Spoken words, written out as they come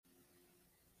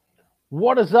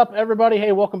What is up, everybody?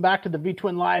 Hey, welcome back to the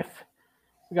V-Twin Life.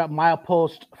 We got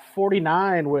Milepost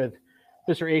 49 with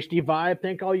Mr. HD Vibe.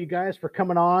 Thank all you guys for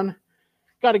coming on.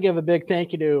 Got to give a big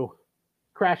thank you to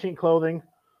Crash Inc. Clothing,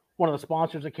 one of the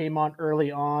sponsors that came on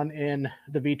early on in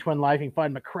the V-Twin Life. You can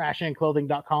find them at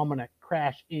crashinclothing.com and at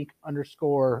Crash Inc. Crash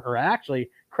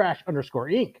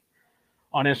Inc.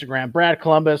 on Instagram. Brad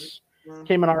Columbus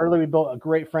came in on early. We built a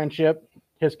great friendship.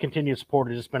 His continued support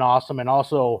has just been awesome. And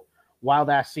also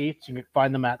Wild Ass Seats. You can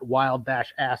find them at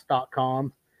wild-ass.com.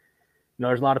 You know,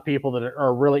 there's a lot of people that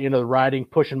are really into the riding,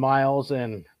 pushing miles,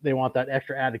 and they want that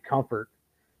extra added comfort.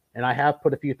 And I have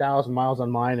put a few thousand miles on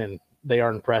mine, and they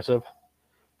are impressive.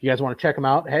 If you guys want to check them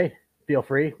out, hey, feel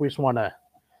free. We just want to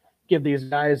give these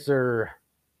guys their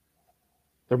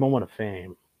moment of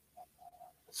fame.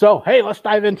 So, hey, let's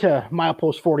dive into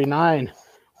Milepost 49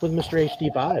 with Mr.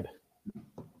 HD Vibe.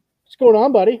 What's going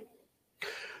on, buddy?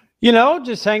 You know,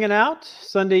 just hanging out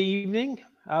Sunday evening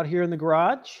out here in the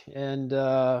garage, and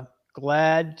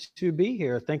glad to be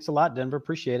here. Thanks a lot, Denver.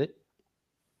 Appreciate it.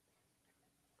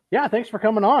 Yeah, thanks for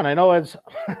coming on. I know it's,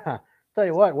 tell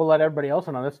you what, we'll let everybody else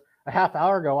in on this. A half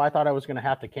hour ago, I thought I was going to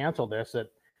have to cancel this at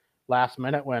last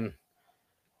minute when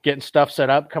getting stuff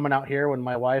set up, coming out here when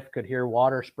my wife could hear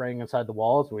water spraying inside the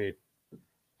walls. We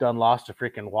done lost a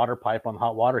freaking water pipe on the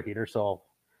hot water heater. So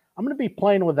I'm going to be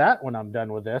playing with that when I'm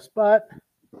done with this, but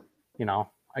you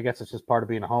know, I guess it's just part of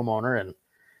being a homeowner. And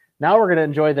now we're going to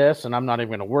enjoy this, and I'm not even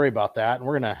going to worry about that. And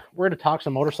we're going to talk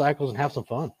some motorcycles and have some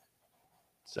fun.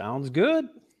 Sounds good.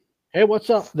 Hey,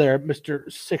 what's up there,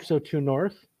 Mr. 602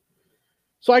 North?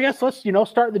 So I guess let's,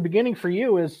 start at the beginning for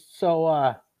you is,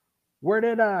 so where'd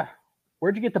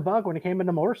you get the bug when it came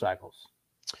into motorcycles?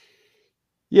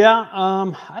 Yeah.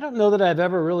 I don't know that I've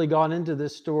ever really gone into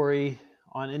this story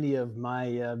on any of my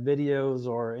videos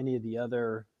or any of the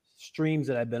other streams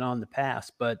that I've been on in the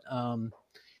past, but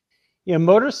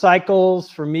motorcycles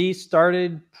for me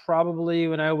started probably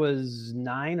when I was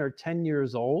 9 or 10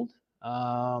 years old.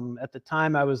 At the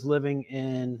time I was living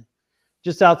in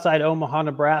just outside Omaha,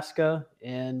 Nebraska,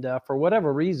 and for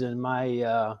whatever reason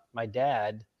my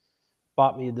dad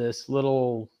bought me this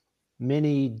little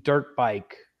mini dirt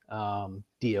bike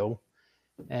deal,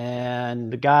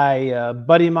 and the guy,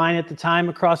 buddy of mine at the time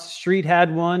across the street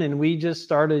had one, and we just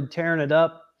started tearing it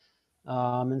up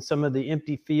in some of the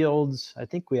empty fields. I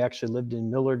think we actually lived in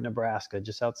Millard, Nebraska,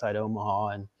 just outside Omaha,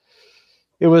 and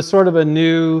it was sort of a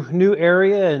new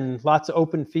area and lots of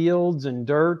open fields and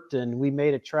dirt, and we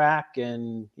made a track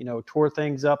and tore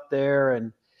things up there,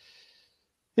 and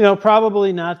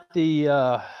probably not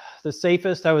the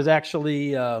safest. I was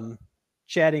actually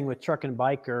chatting with Truck and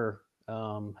Biker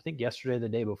I think yesterday or the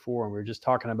day before, and we were just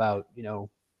talking about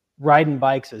riding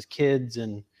bikes as kids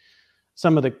and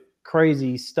some of the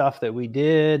crazy stuff that we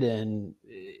did, and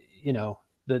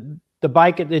the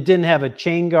bike, it didn't have a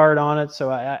chain guard on it, so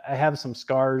I have some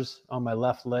scars on my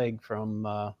left leg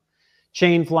from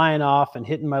chain flying off and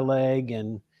hitting my leg,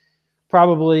 and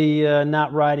probably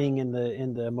not riding in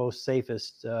the most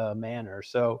safest manner.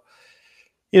 So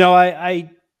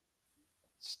I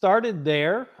started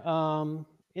there, and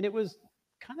it was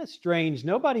kind of strange.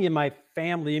 Nobody in my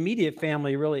family, immediate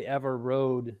family, really ever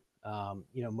rode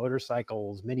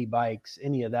motorcycles, mini bikes,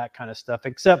 any of that kind of stuff,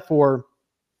 except for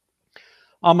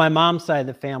on my mom's side of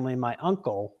the family. My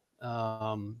uncle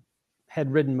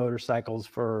had ridden motorcycles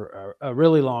for a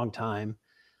really long time.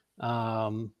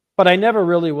 But I never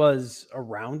really was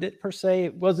around it per se.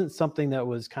 It wasn't something that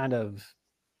was kind of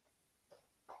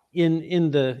in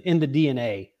the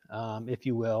DNA, if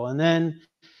you will. And then,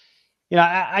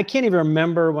 I can't even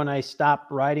remember when I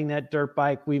stopped riding that dirt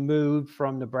bike. We moved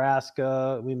from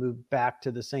Nebraska. We moved back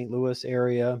to the St. Louis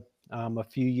area a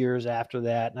few years after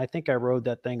that. And I think I rode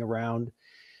that thing around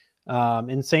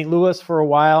in St. Louis for a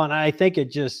while. And I think it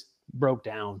just broke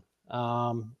down.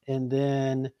 And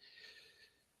then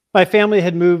my family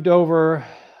had moved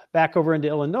back over into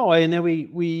Illinois. And then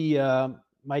we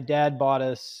my dad bought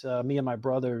us, me and my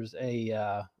brothers,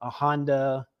 a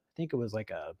Honda. I think it was like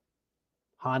a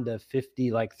Honda 50,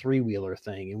 like 3-wheeler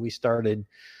thing. And we started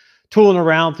tooling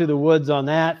around through the woods on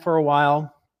that for a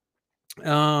while.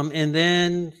 And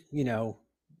then,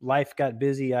 life got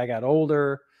busy. I got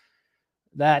older.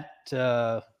 That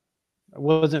I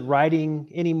wasn't riding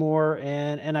anymore.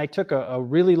 And I took a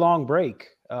really long break.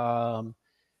 And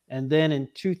then in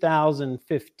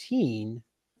 2015,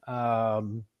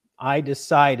 I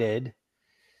decided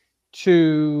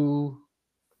to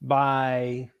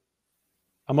buy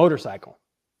a motorcycle.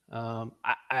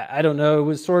 I don't know. It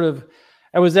was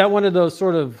I was at one of those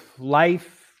sort of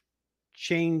life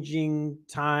changing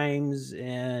times.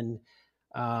 And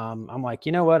I'm like,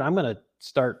 you know what? I'm going to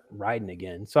start riding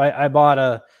again. So I bought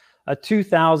a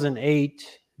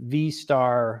 2008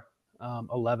 V-Star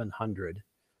 1100.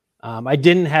 I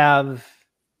didn't have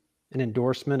an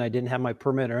endorsement. I didn't have my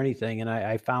permit or anything. And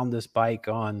I found this bike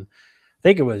on, I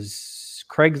think it was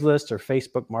Craigslist or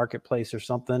Facebook Marketplace or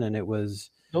something. And it was,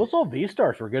 those old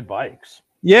V-Stars were good bikes.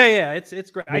 yeah,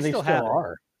 it's great. I mean, I still have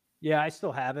are. it. Yeah, I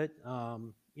still have it.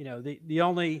 You know, the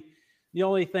only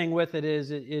thing with it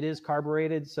is it is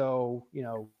carbureted. So, you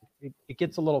know, it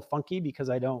gets a little funky because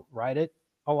I don't ride it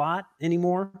a lot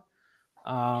anymore.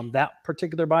 That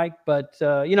particular bike, but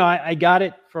you know, I got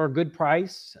it for a good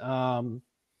price.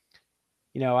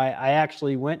 You know, I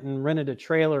actually went and rented a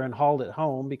trailer and hauled it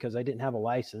home because I didn't have a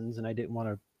license and I didn't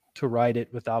want to ride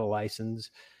it without a license.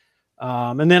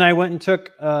 And then I went and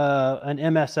took an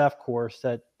MSF course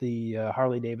at the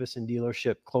Harley Davidson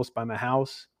dealership close by my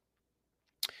house,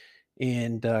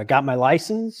 and got my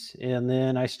license. And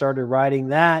then I started riding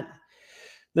that,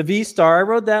 the V-Star. I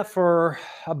rode that for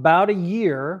about a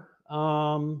year.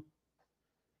 And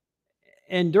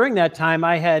during that time,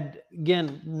 I had,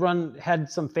 again, had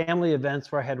some family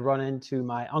events where I had run into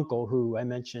my uncle, who I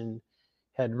mentioned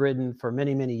had ridden for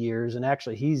many, many years. And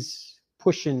actually, he's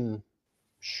pushing,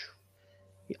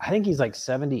 I think he's like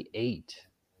 78,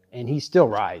 and he still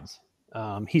rides.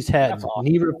 He's had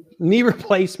knee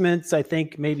replacements, I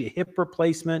think maybe a hip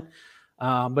replacement,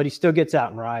 but he still gets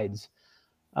out and rides.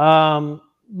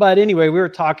 But anyway, we were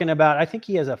talking about, I think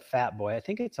he has a Fat Boy. I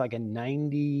think it's like a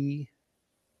 98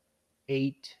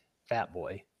 Fat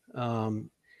Boy. And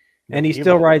he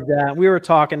still rides that. We were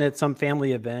talking at some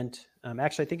family event.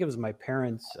 Actually, I think it was my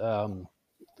parents' 50th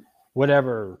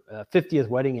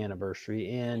wedding anniversary.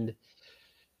 And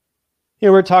you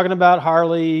know, we're talking about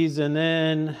Harleys. And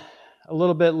then a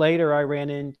little bit later, I ran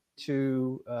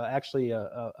into actually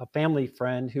a family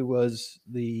friend who was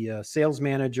the sales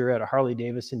manager at a Harley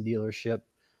Davidson dealership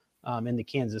in the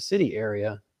Kansas City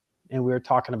area. And we were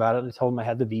talking about it. I told him I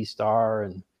had the V-Star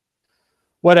and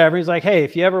whatever. He's like, hey,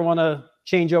 if you ever want to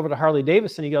change over to Harley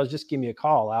Davidson, he goes, just give me a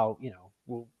call.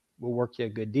 We'll work you a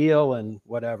good deal and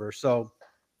whatever. So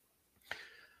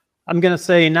I'm going to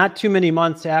say not too many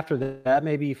months after that,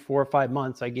 maybe 4 or 5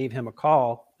 months, I gave him a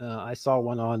call. I saw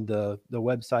one on the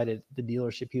website at the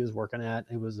dealership he was working at.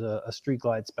 It was a Street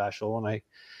Glide special. And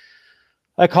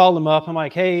I called him up. I'm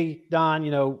like, hey, Don, you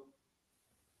know,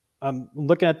 I'm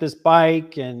looking at this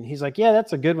bike. And he's like, yeah,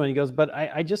 that's a good one. He goes, but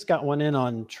I just got one in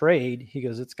on trade. He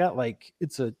goes, it's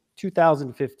a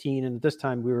 2015. And at this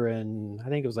time we were in, I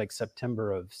think it was like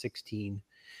September of 16.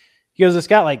 He goes, it's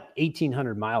got like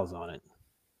 1,800 miles on it.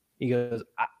 He goes,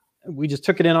 we just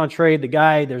took it in on trade. The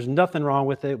guy, there's nothing wrong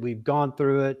with it. We've gone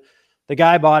through it. The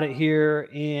guy bought it here,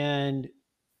 and,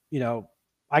 you know,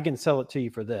 I can sell it to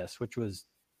you for this, which was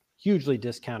hugely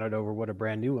discounted over what a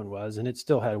brand new one was. And it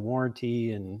still had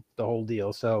warranty and the whole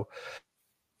deal. So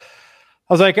I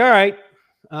was like, all right.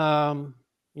 You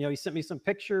know, he sent me some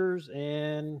pictures,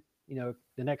 and, you know,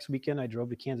 the next weekend I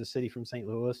drove to Kansas City from St.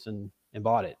 Louis and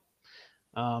bought it.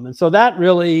 And so that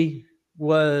really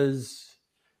was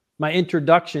my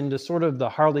introduction to sort of the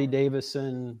Harley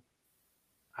Davidson,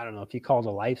 I don't know if you call it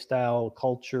a lifestyle,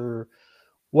 culture,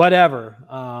 whatever.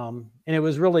 And it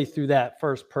was really through that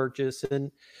first purchase.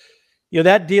 And, you know,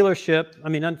 that dealership, I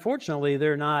mean, unfortunately,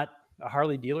 they're not a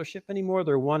Harley dealership anymore.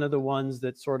 They're one of the ones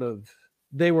that sort of,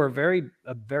 they were a very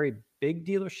big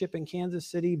dealership in Kansas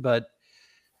City, but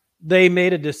they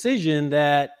made a decision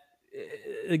that,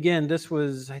 again, this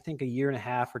was, I think,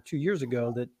 1.5 or 2 years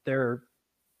ago, that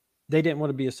they didn't want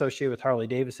to be associated with Harley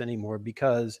Davidson anymore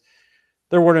because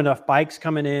there weren't enough bikes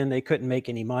coming in. They couldn't make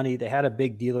any money. They had a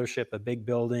big dealership, a big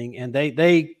building, and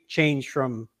they changed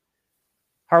from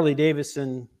Harley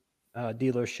Davidson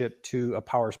dealership to a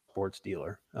power sports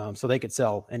dealer, so they could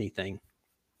sell anything.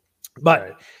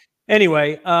 But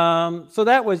anyway, so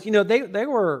that was, you know, they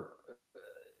were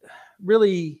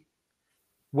really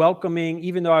welcoming,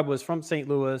 even though I was from St.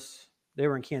 Louis. They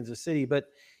were in Kansas City, but,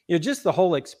 you know, just the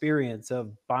whole experience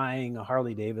of buying a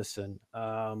Harley Davidson,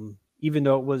 even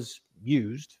though it was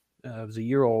used, it was a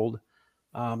year old.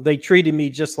 They treated me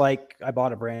just like I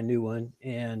bought a brand new one.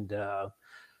 And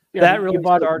that really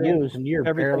started used, and you're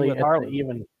barely with Harley.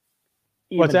 even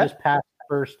What's that? Just past the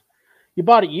first. You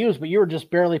bought it used, but you were just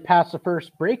barely past the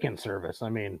first break-in service. I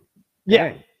mean,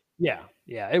 yeah.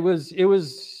 It was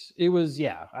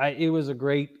a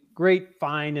great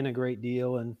find and a great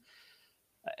deal. And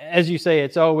as you say,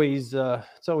 it's always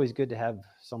good to have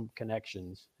some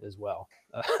connections as well.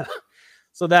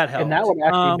 So that helps. And that would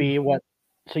actually be what.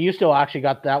 So you still actually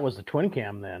got that was the twin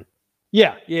cam then?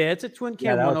 Yeah, it's a twin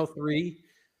cam 103.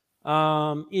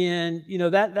 And you know,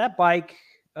 that bike,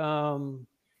 you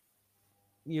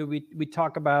we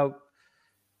talk about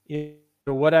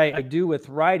what I do with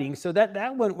riding. So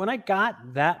that when I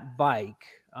got that bike,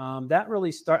 that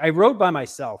really started. I rode by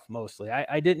myself mostly.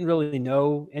 I didn't really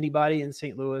know anybody in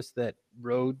St. Louis that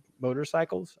rode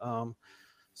motorcycles.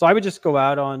 So I would just go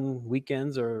out on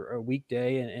weekends or a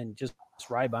weekday and just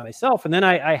ride by myself. And then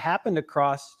I happened to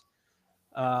come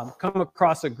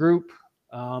across a group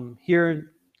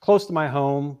here close to my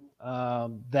home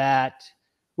that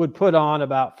would put on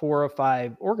about 4 or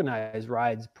 5 organized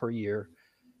rides per year.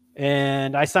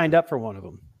 And I signed up for one of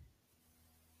them.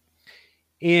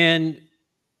 And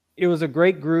it was a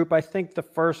great group. I think the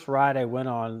first ride I went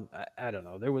on, I don't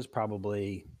know, there was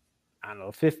probably,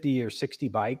 50 or 60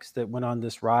 bikes that went on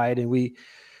this ride. And we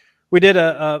did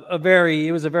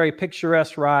it was a very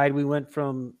picturesque ride. We went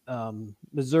from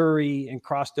Missouri and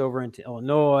crossed over into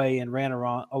Illinois and ran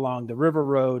along the river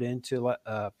road into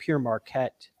Pere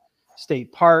Marquette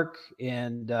State Park.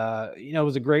 And, it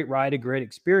was a great ride, a great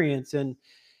experience. And,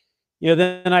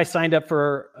 then I signed up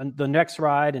for the next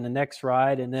ride and the next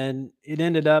ride. And then it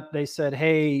ended up, they said,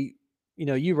 hey,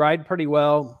 you ride pretty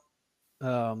well.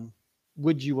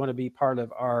 Would you want to be part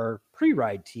of our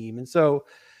pre-ride team? And so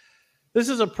this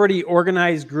is a pretty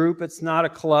organized group. It's not a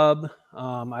club.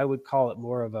 I would call it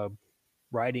more of a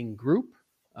riding group.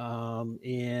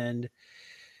 And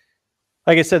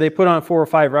like I said, they put on 4 or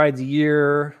 5 rides a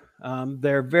year.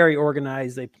 They're very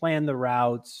organized. They plan the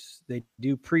routes. They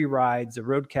do pre-rides. The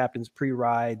road captains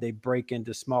pre-ride. They break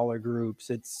into smaller groups.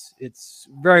 It's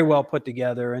very well put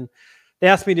together. And they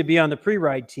asked me to be on the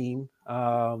pre-ride team,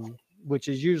 which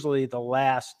is usually the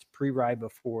last pre-ride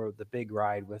before the big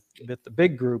ride with the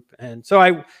big group. And so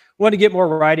I wanted to get more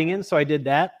riding in, so I did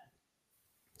that.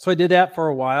 So I did that for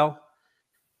a while.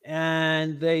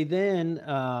 And they then,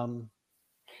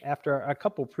 after a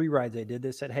couple pre-rides I did,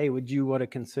 they said, hey, would you want to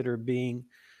consider being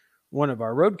one of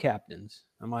our road captains?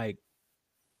 I'm like,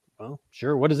 well,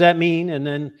 sure. What does that mean? And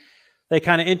then they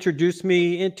kind of introduced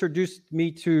me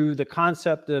to the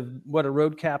concept of what a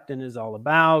road captain is all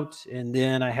about. And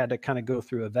then I had to kind of go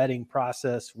through a vetting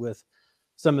process with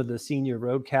some of the senior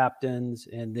road captains.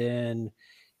 And then,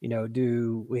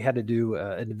 we had to do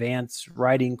an advanced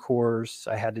riding course.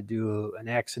 I had to do an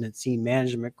accident scene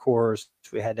management course.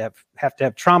 We had to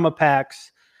have trauma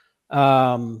packs,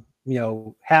 have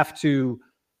to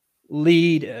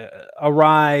lead a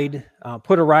ride,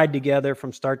 put a ride together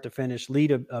from start to finish,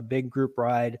 lead a big group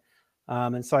ride.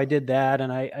 And so I did that,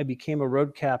 and I became a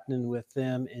road captain with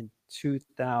them in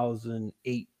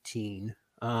 2018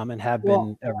 and have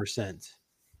been ever since.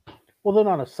 Well, then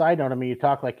on a side note, you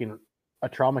talk like in a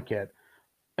trauma kit.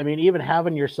 Even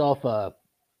having yourself a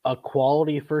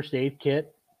quality first aid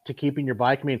kit to keep in your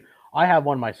bike. I have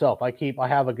one myself. I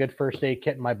have a good first aid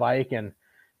kit in my bike, and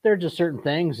there are just certain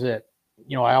things that,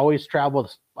 I always travel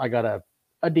with. I got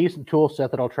a decent tool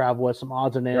set that I'll travel with, some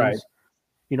odds and ends.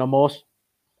 Right.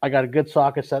 I got a good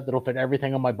socket set that'll fit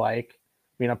everything on my bike.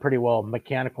 I'm pretty well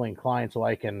mechanically inclined, so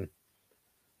I can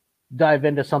dive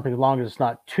into something as long as it's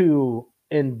not too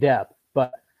in depth.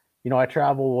 But, I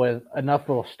travel with enough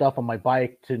little stuff on my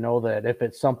bike to know that if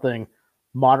it's something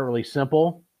moderately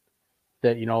simple,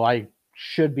 that, I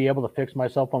should be able to fix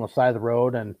myself on the side of the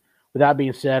road. And with that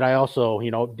being said, I also,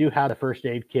 do have a first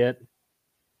aid kit.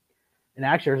 And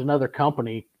actually, there's another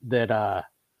company that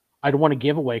I'd want to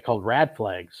give away called Rad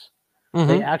Flags. Mm-hmm.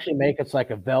 They actually make it's like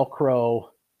a Velcro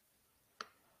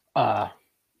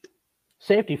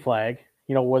safety flag,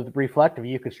 with reflective.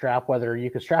 You could strap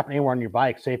it anywhere on your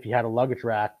bike. Say if you had a luggage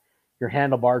rack, your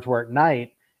handlebars were at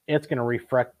night, it's going to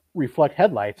reflect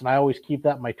headlights. And I always keep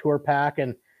that in my tour pack.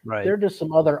 And right. There are just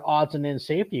some other odds and ends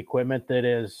safety equipment that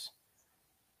is,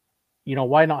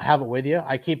 why not have it with you?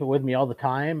 I keep it with me all the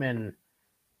time, and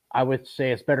I would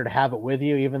say it's better to have it with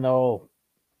you, even though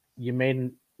you may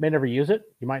never use it.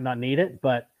 You might not need it,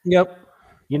 but yep.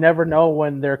 You never know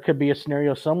when there could be a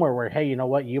scenario somewhere where, hey, you know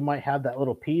what? You might have that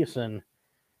little piece, and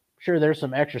sure, there's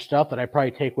some extra stuff that I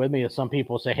probably take with me that some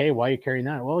people say, hey, why are you carrying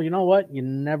that? Well, you know what? You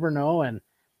never know, and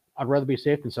I'd rather be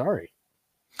safe than sorry.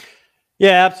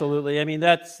 Yeah, absolutely.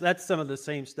 That's some of the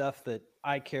same stuff that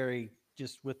I carry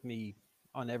just with me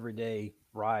on everyday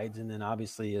rides, and then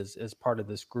obviously as part of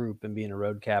this group and being a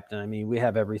road captain, we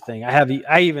have everything.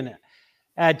 I even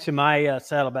add to my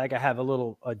saddlebag, I have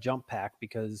a jump pack,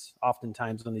 because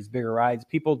oftentimes on these bigger rides,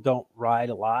 people don't ride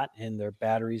a lot and their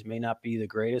batteries may not be the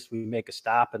greatest. We make a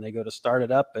stop and they go to start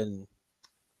it up and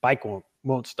bike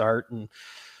won't start. And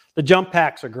the jump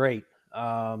packs are great.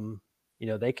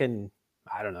 They can,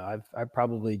 I don't know, I've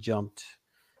probably jumped,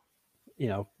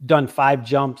 done 5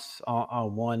 jumps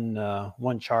on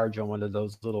one charge on one of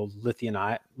those little lithium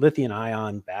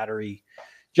ion battery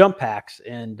jump packs.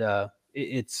 And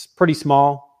it's pretty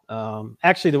small.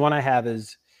 Actually, the one I have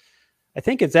I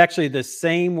think it's actually the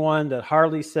same one that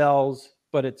Harley sells,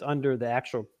 but it's under the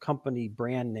actual company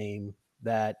brand name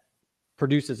that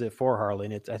produces it for Harley,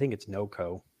 and I think it's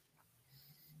NOCO.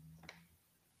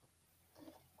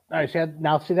 Nice. Yeah,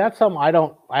 now see that's something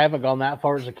I haven't gone that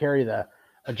far as to carry a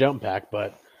jump pack,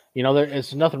 but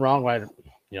there's nothing wrong with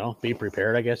be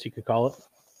prepared, I guess you could call it.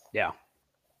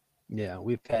 Yeah,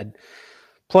 we've had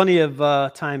plenty of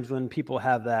times when people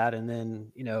have that, and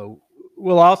then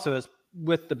we'll also, as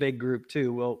with the big group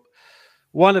too,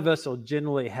 one of us will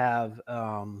generally have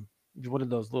one of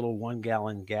those little 1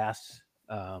 gallon gas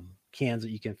cans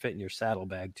that you can fit in your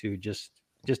saddlebag too, just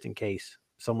in case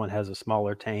someone has a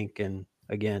smaller tank. And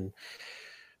again,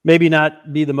 maybe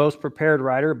not be the most prepared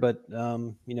rider, but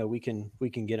we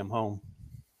can get them home.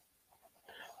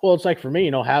 Well, it's like for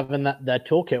me, having that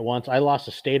toolkit once, I lost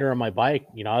a stator on my bike.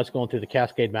 I was going through the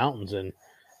Cascade Mountains and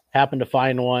happened to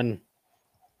find one,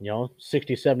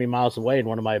 60, 70 miles away. And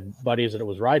one of my buddies that I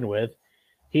was riding with,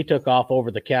 he took off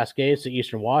over the Cascades to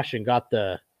Eastern Washington, got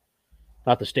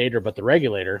not the stator, but the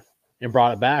regulator, and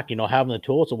brought it back. Having the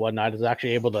tools and whatnot, is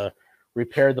actually able to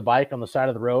repair the bike on the side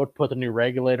of the road, put the new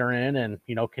regulator in, and,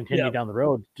 continue down the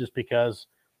road, just because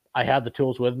I had the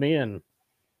tools with me and,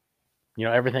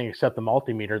 everything except the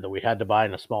multimeter that we had to buy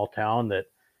in a small town. That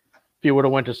if you would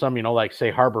have went to some, like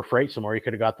say Harbor Freight somewhere, you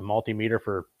could have got the multimeter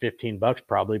for $15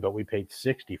 probably, but we paid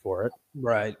 $60 for it.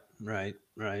 Right.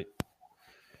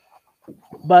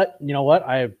 But you know what?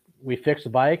 We fixed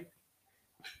the bike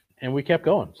and we kept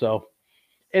going. So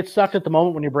it sucked at the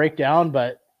moment when you break down,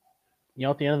 but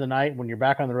at the end of the night, when you're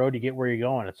back on the road, you get where you're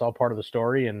going. It's all part of the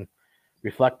story, and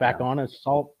reflect back on it. It's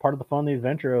all part of the fun, the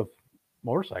adventure of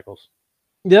motorcycles.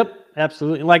 Yep,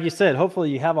 absolutely. And like you said,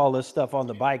 hopefully you have all this stuff on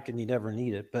the bike and you never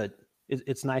need it, but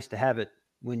it's nice to have it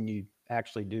when you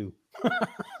actually do.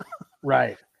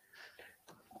 Right.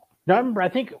 Now, I remember,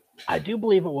 I do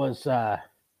believe it was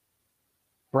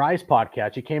Bry's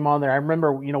podcast. You came on there. I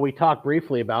remember, we talked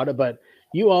briefly about it, but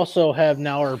you also have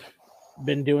now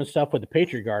been doing stuff with the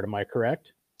Patriot Guard. Am I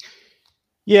correct?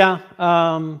 Yeah.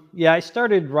 I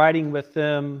started riding with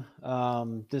them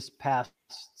this past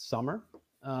summer.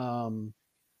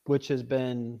 Which has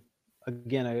been,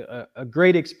 again, a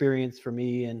great experience for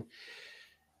me. And,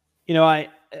 I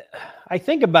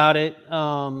think about it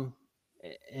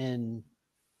in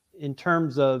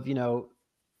terms of,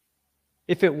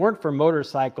 if it weren't for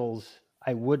motorcycles,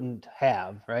 I wouldn't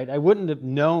have, right? I wouldn't have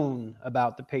known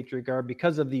about the Patriot Guard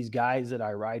because of these guys that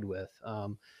I ride with.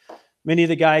 Many of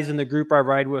the guys in the group I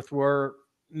ride with were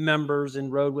members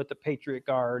and rode with the Patriot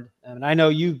Guard. And I know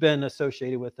you've been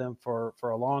associated with them for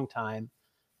a long time.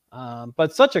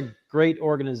 But such a great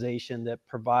organization that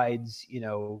provides,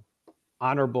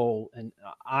 honorable and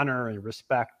honor and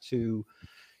respect to,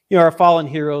 our fallen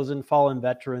heroes and fallen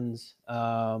veterans,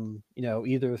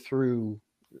 either through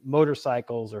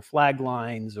motorcycles or flag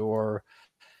lines or,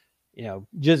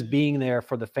 just being there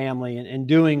for the family and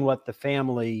doing what the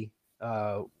family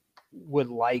would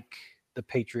like the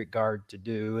Patriot Guard to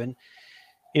do. And,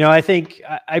 I think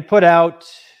I put out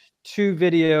 2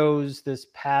 videos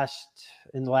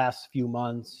in the last few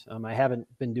months. I haven't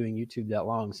been doing YouTube that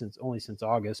long, since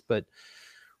August, but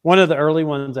one of the early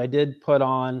ones I did put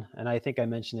on, and I think I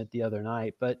mentioned it the other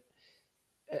night, but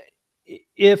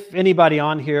if anybody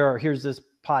on here or hears this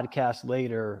podcast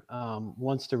later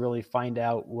wants to really find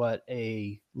out what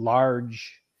a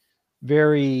large,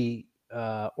 very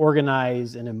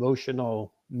organized and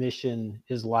emotional mission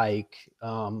is like,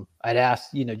 I'd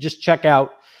ask, just check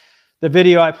out the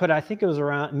video I put. I think it was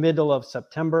around middle of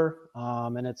September,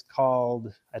 and it's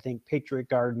called, I think, Patriot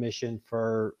Guard Mission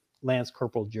for Lance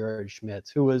Corporal Jared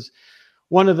Schmitz, who was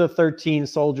one of the 13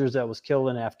 soldiers that was killed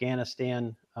in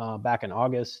Afghanistan back in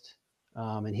August.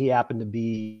 And he happened to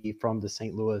be from the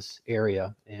St. Louis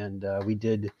area. And we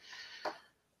did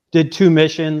 2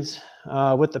 missions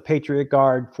with the Patriot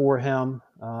Guard for him.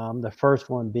 The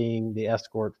first one being the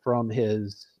escort from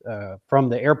from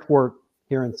the airport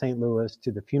here in St. Louis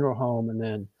to the funeral home. And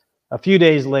then a few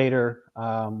days later,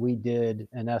 we did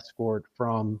an escort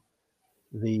from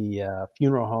the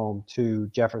funeral home to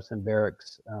Jefferson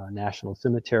Barracks National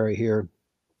Cemetery here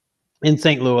in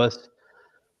St. Louis.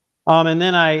 And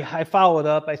then I followed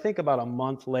up, I think about a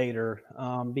month later,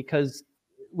 because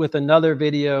with another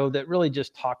video that really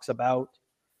just talks about,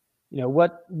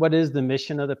 what is the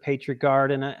mission of the Patriot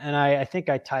Guard? And I think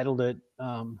I titled it,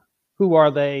 Who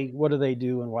Are They? What do they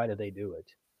do? And why do they do it?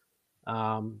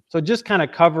 So just kind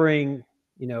of covering,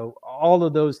 all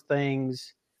of those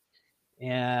things,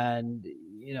 and,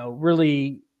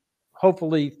 really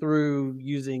hopefully through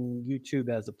using YouTube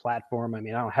as a platform. I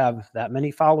mean, I don't have that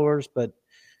many followers, but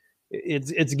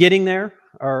it's getting there,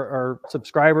 our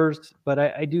subscribers. But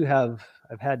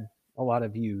I've had a lot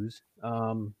of views,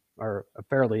 or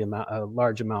a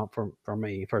large amount for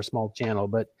me for a small channel.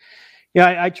 But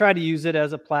yeah, I try to use it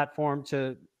as a platform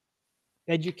to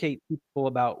educate people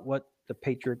about what the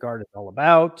Patriot Guard is all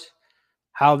about,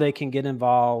 how they can get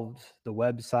involved, the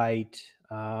website,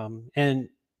 and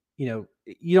you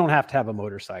don't have to have a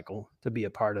motorcycle to be a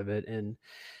part of it. And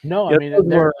No, I mean,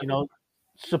 there, what's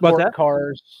support that?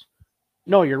 cars.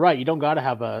 No, you're right. You don't got to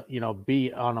have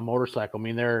be on a motorcycle. I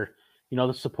mean, they're,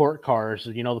 the support cars,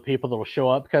 the people that will show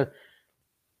up because,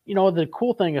 the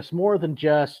cool thing is more than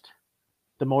just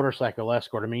the motorcycle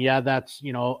escort. I mean, yeah, that's,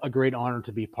 a great honor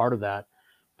to be part of that.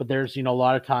 But there's, a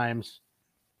lot of times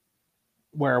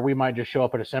where we might just show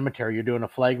up at a cemetery, you're doing a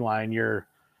flag line, you're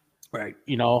Right.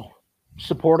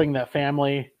 Supporting that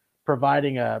family,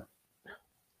 providing a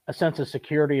sense of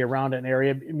security around an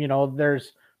area.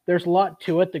 There's a lot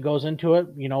to it that goes into it.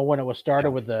 When it was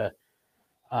started with the,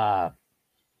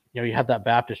 you had that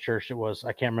Baptist church. It was,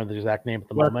 I can't remember the exact name at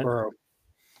the moment.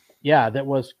 Yeah, that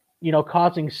was,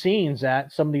 causing scenes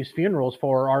at some of these funerals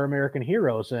for our American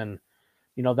heroes. And,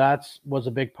 was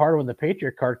a big part of when the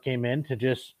Patriot Card came in to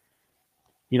just,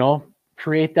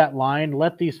 create that line,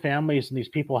 let these families and these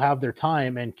people have their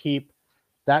time and keep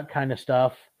that kind of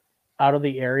stuff out of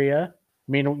the area.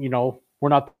 I mean, we're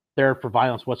not there for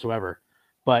violence whatsoever,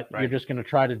 but you're just going to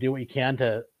try to do what you can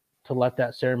to let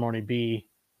that ceremony be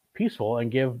peaceful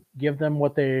and give them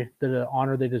the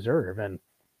honor they deserve. And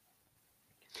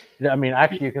I mean,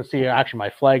 actually, you can see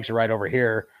my flags are right over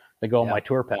here. They go in my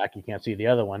tour pack. You can't see the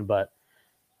other one, but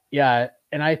yeah.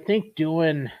 And I think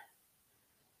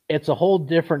it's a whole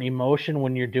different emotion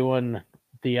when you're doing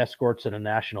the escorts in a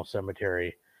national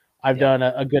cemetery. I've done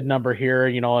a good number here,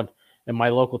 in my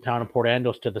local town of Port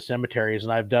Angeles to the cemeteries.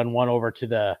 And I've done one over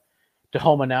to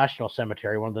Tahoma National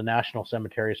Cemetery, one of the national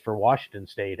cemeteries for Washington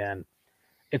State. And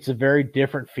it's a very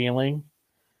different feeling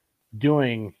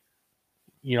doing,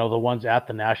 the ones at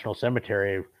the national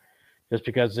cemetery, just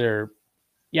because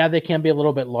they can be a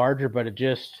little bit larger, but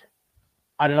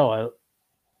I don't know.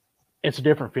 It's a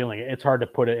different feeling. It's hard to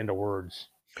put it into words.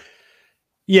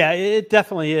 Yeah, it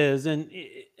definitely is. And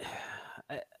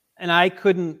I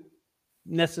couldn't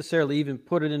necessarily even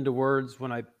put it into words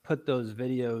when I put those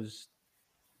videos,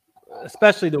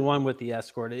 especially the one with the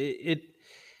escort.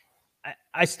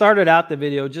 I started out the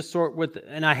video just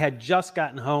and I had just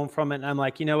gotten home from it. And I'm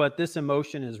like, you know what? This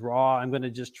emotion is raw. I'm going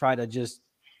to just try to just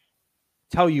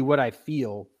tell you what I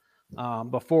feel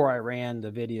before I ran the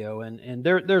video. And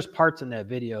there's parts in that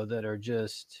video that are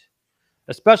just,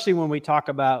 especially when we talk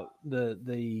about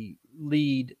the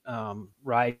lead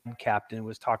ride captain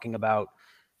was talking about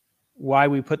why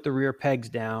we put the rear pegs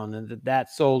down, and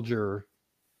that soldier,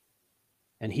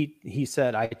 and he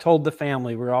said, I told the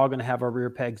family we're all going to have our rear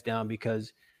pegs down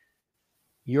because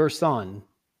your son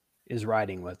is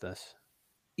riding with us,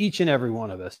 each and every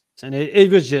one of us. And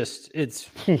it was just, it's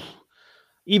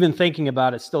even thinking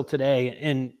about it still today,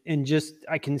 and just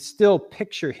I can still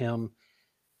picture him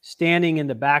standing in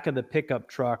the back of the pickup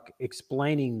truck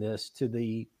explaining this to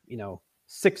the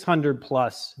 600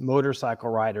 plus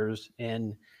motorcycle riders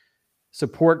and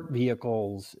support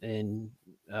vehicles and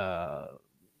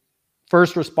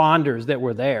first responders that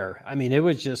were there. I mean, it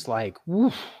was just like,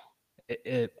 woof,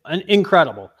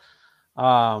 incredible.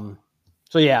 So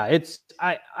yeah,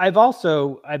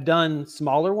 I've done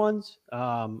smaller ones.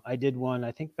 I did one,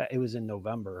 I think that it was in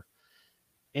November,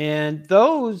 and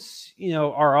those,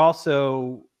 are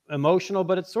also emotional,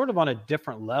 but it's sort of on a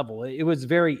different level. It was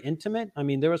very intimate. I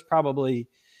mean, there was probably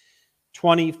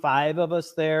 25 of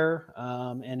us there.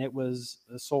 And it was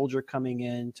a soldier coming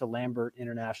in to Lambert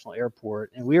International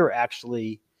Airport. And we were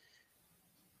actually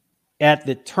at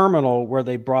the terminal where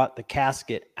they brought the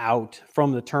casket out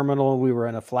from the terminal. We were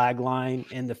in a flag line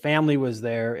and the family was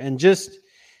there, and just,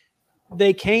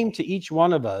 they came to each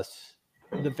one of us,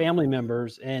 the family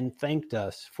members, and thanked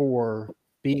us for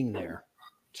being there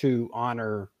to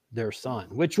honor their son,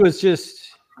 which was just,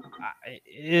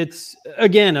 it's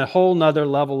again, a whole nother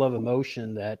level of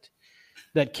emotion that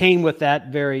came with that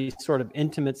very sort of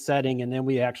intimate setting. And then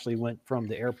we actually went from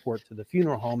the airport to the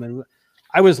funeral home, and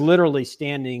I was literally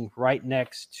standing right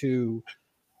next to,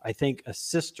 I think, a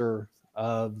sister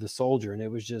of the soldier. And it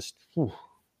was just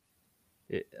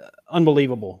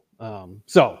unbelievable.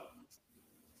 So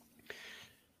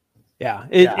yeah,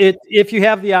 if you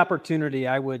have the opportunity,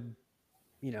 I would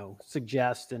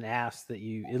suggest and ask that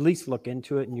you at least look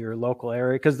into it in your local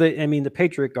area, because the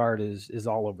Patriot Guard is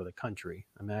all over the country.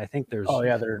 I mean, I think Oh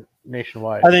yeah, they're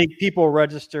nationwide. I think people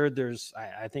registered. There's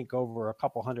I think over a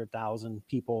couple 100,000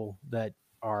 people that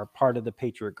are part of the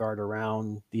Patriot Guard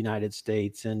around the United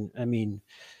States, and I mean,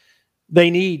 they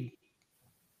need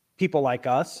people like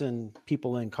us and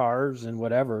people in cars and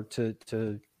whatever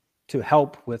to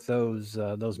help with those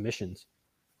missions.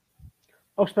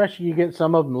 Oh, especially you get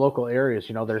some of them local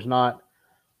areas. There's not.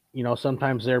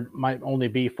 Sometimes there might only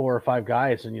be 4 or 5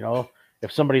 guys, and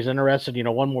if somebody's interested,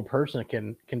 one more person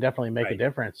can definitely make a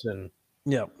difference. And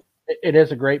yeah, it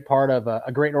is a great part of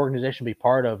a great organization to be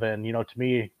part of. And to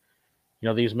me,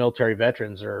 these military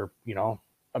veterans are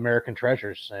American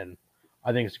treasures, and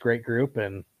I think it's a great group.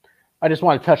 And I just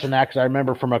want to touch on that because I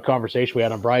remember from a conversation we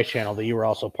had on Bryce channel that you were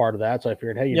also part of that. So I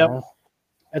figured, hey,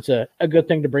 that's a good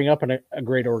thing to bring up and a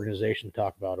great organization to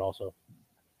talk about also.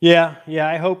 Yeah.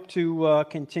 I hope to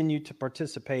continue to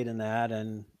participate in that.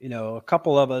 And, a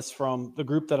couple of us from the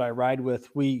group that I ride with,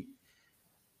 we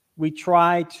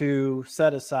try to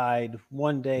set aside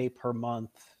 1 day per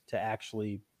month to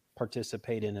actually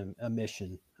participate in a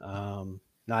mission. Now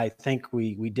I think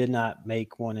we did not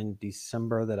make one in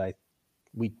December that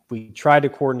we tried to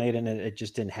coordinate, and it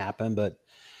just didn't happen. But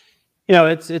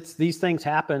it's these things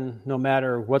happen no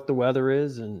matter what the weather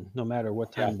is and no matter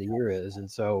what time of the year is. And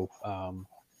so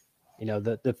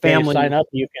the family, you sign up,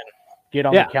 you can get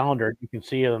on the calendar, you can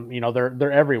see them.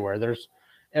 They're everywhere. There's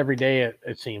every day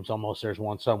it seems almost there's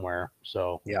one somewhere.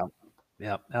 So yeah,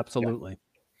 absolutely.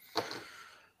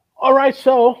 All right.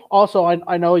 So also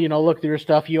I know look through your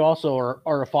stuff. You also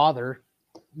are a father.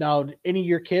 Now, any of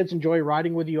your kids enjoy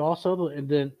riding with you also, and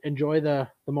then enjoy the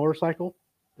motorcycle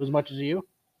as much as you?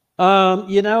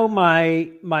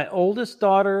 My oldest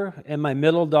daughter and my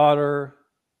middle daughter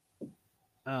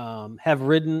have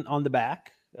ridden on the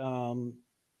back.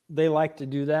 They like to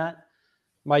do that.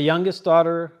 My youngest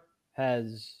daughter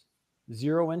has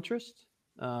zero interest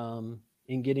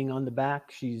in getting on the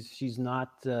back. She's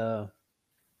not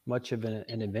much of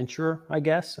an adventurer, I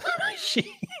guess.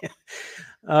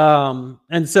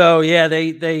 And so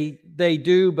they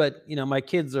do, but my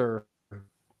kids are,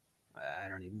 I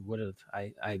don't even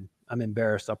I'm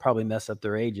embarrassed. I'll probably mess up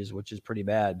their ages, which is pretty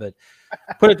bad. But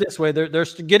put it this way, they're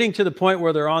getting to the point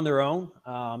where they're on their own,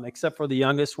 except for the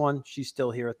youngest one. She's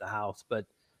still here at the house, but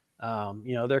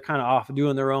they're kind of off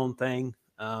doing their own thing.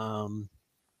 So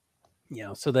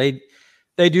they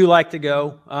do like to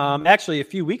go. Actually, a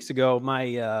few weeks ago,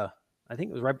 I think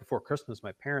it was right before Christmas,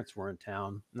 my parents were in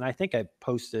town, and I think I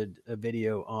posted a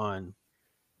video on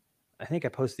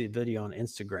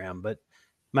Instagram, but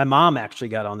my mom actually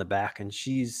got on the back, and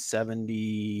she's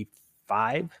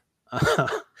 75.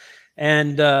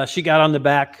 And she got on the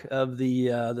back of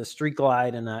the Street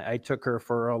Glide, and I took her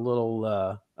for a little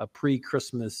a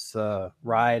pre-Christmas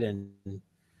ride, and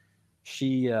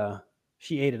she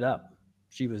ate it up.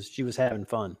 She was having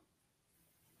fun.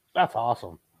 That's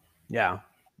awesome. Yeah.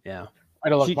 I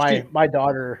know. Look, my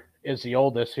daughter is the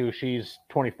oldest, who she's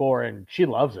 24, and she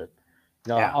loves it.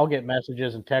 I'll get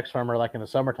messages and texts from her like in the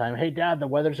summertime. Hey, Dad, the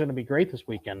weather's going to be great this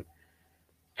weekend,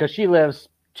 because she lives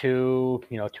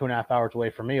 2.5 hours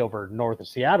away from me over north of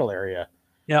Seattle area.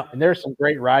 Yeah. And there's some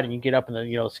great riding. You get up in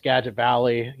the Skagit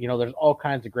Valley. There's all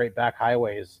kinds of great back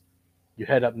highways. You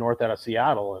head up north out of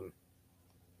Seattle, and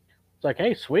it's like,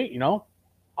 hey, sweet.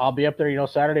 I'll be up there,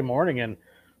 Saturday morning.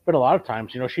 But a lot of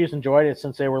times, she's enjoyed it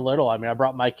since they were little. I mean, I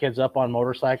brought my kids up on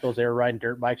motorcycles. They were riding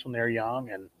dirt bikes when they were young,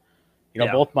 and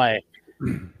both my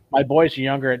boys are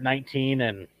younger at 19,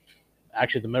 and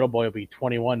actually the middle boy will be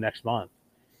 21 next month.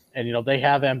 And they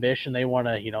have ambition. They want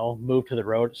to move to the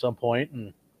road at some point,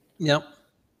 and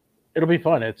it'll be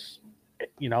fun. It's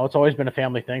always been a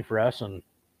family thing for us, and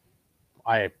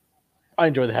I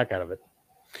enjoy the heck out of it.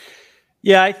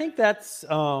 Yeah, I think that's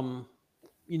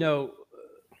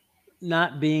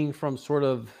not being from sort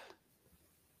of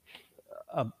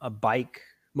a bike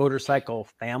motorcycle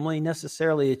family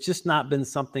necessarily. It's just not been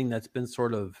something that's been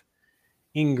sort of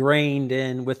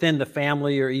ingrained within the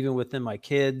family or even within my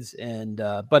kids. And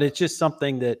but it's just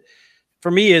something that for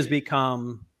me has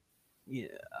become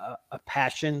a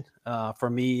passion for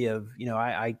me.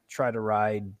 I try to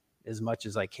ride as much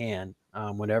as I can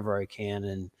whenever I can,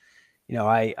 and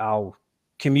I'll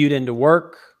commute into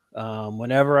work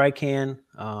whenever I can.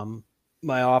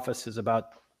 My office is about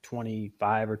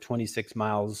 25 or 26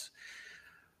 miles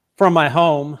from my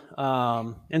home.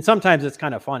 And sometimes it's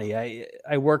kind of funny.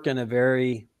 I work in a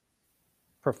very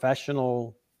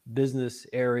professional business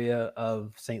area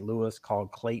of St. Louis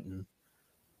called Clayton.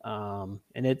 And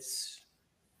it's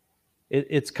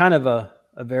kind of a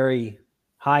very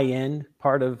high end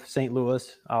part of St.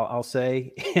 Louis, I'll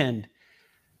say. And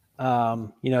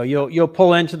you'll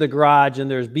pull into the garage and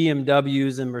there's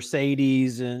BMWs and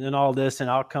Mercedes and all this,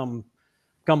 and I'll come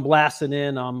blasting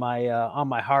in on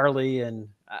my Harley, and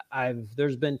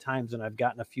there's been times when I've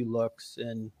gotten a few looks,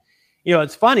 and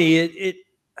it's funny, it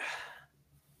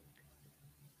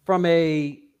from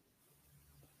a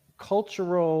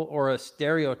cultural or a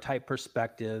stereotype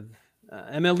perspective,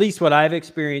 and at least what I've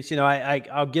experienced,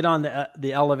 I'll get on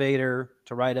the elevator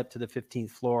to ride up to the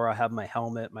 15th floor. I have my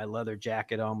helmet, my leather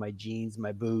jacket on, my jeans,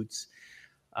 my boots.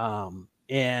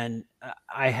 And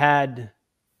I had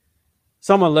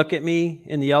someone look at me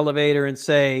in the elevator and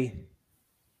say,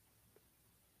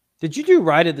 "Did you do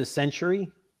Ride of the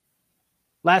Century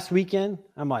last weekend?"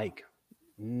 I'm like,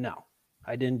 "No,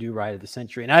 I didn't do Ride of the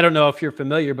Century." And I don't know if you're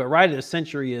familiar, but Ride of the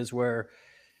Century is where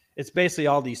it's basically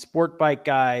all these sport bike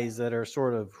guys that are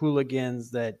sort of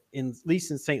hooligans that, at least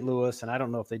in St. Louis, and I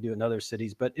don't know if they do in other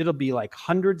cities, but it'll be like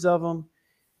hundreds of them.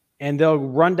 And they'll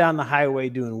run down the highway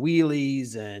doing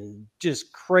wheelies and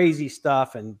just crazy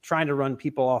stuff and trying to run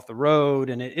people off the road.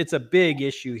 And it's a big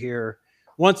issue here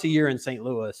once a year in St.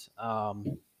 Louis.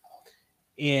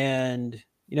 And,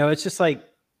 it's just like,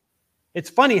 it's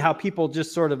funny how people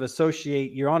just sort of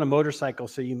associate, you're on a motorcycle,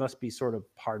 so you must be sort of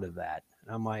part of that.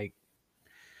 And I'm like,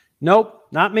 nope,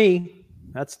 not me.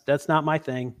 That's not my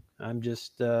thing. I'm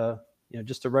just,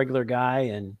 just a regular guy.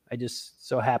 And I just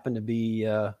so happen to be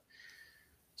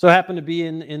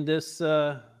in this,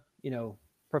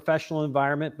 professional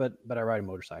environment, but I ride a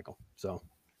motorcycle. So,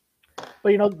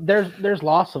 but there's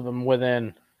lots of them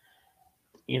within,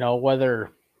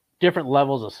 whether different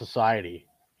levels of society.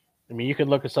 I mean, you could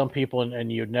look at some people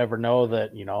and you'd never know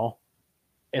that,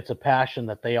 it's a passion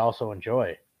that they also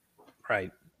enjoy.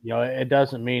 Right. It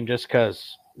doesn't mean just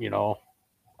because,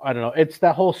 I don't know. It's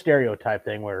that whole stereotype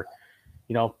thing where,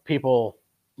 people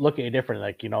look at you different.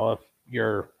 Like, if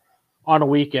you're on a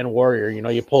weekend warrior,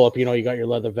 you pull up, you got your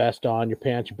leather vest on, your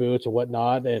pants, your boots and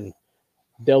whatnot, and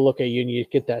they'll look at you and you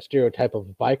get that stereotype of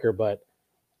a biker, but,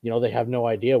 they have no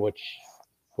idea what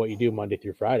you do Monday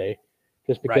through Friday.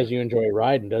 Just because you enjoy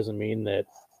riding doesn't mean that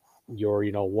you're,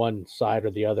 one side or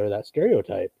the other of that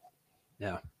stereotype.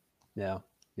 Yeah. Yeah.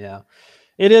 Yeah.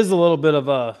 It is a little bit of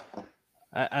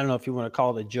I don't know if you want to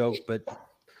call it a joke, but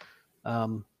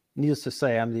needless to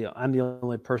say, I'm the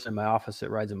only person in my office that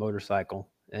rides a motorcycle,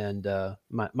 and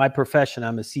my profession,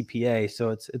 I'm a CPA, so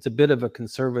it's a bit of a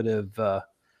conservative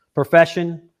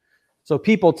profession. So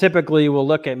people typically will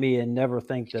look at me and never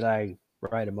think that I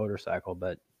ride a motorcycle,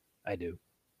 but I do.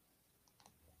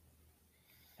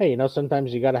 Hey,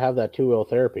 sometimes you got to have that two-wheel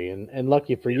therapy, and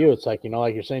lucky for you, it's like,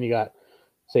 like you're saying, you got,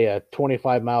 say, a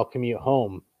 25-mile commute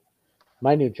home.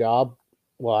 My new job,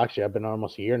 well, actually, I've been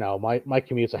almost a year now. My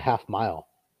commute's a half mile.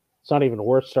 It's not even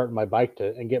worth starting my bike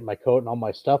and getting my coat and all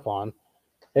my stuff on.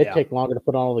 It'd take longer to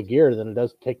put on all the gear than it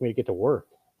does take me to get to work.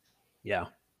 Yeah.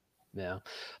 Yeah.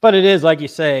 But it is, like you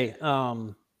say,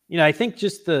 I think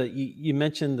just you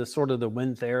mentioned the sort of the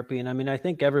wind therapy. And I mean, I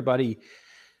think everybody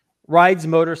rides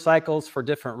motorcycles for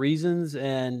different reasons.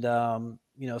 And,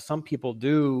 some people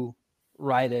do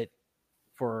ride it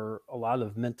for a lot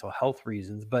of mental health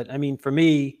reasons. But I mean, for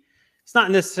me, it's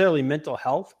not necessarily mental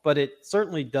health, but it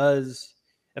certainly does.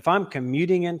 If I'm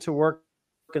commuting into work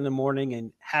in the morning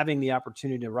and having the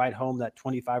opportunity to ride home that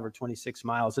 25 or 26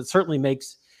 miles, it certainly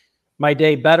makes my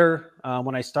day better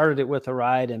when I started it with a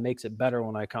ride, and makes it better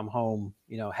when I come home,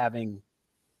 having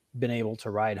been able to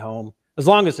ride home, as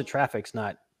long as the traffic's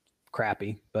not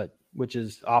crappy, but which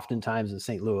is oftentimes in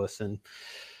St. Louis. And,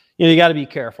 you got to be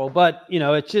careful, but,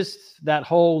 it's just that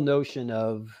whole notion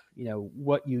of,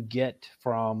 what you get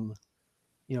from,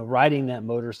 riding that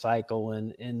motorcycle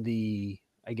and the,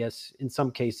 I guess in some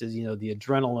cases, the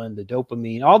adrenaline, the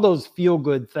dopamine, all those feel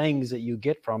good things that you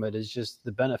get from it, is just,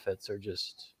 the benefits are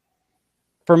just,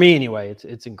 for me anyway,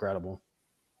 it's incredible.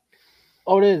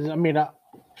 Oh, it is. I mean,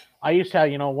 I used to have,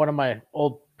 one of my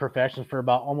old professions for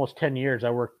about almost 10 years.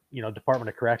 I worked, Department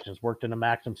of Corrections, worked in a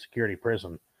maximum security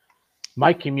prison.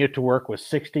 My commute to work was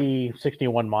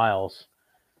 61 miles.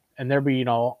 And there'd be,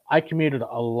 I commuted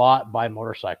a lot by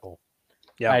motorcycle.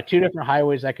 Yeah. I had two different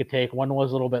highways I could take. One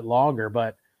was a little bit longer,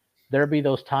 but there'd be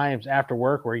those times after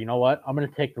work where, I'm going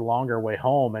to take the longer way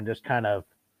home and just kind of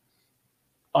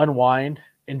unwind,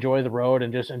 enjoy the road,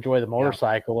 and just enjoy the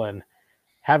motorcycle. Yeah. And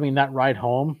having that ride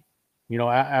home,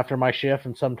 after my shift,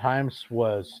 and sometimes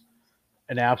was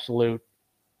an absolute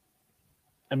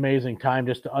amazing time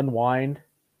just to unwind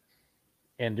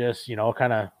and just,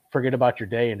 kind of forget about your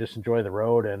day and just enjoy the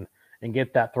road and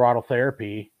get that throttle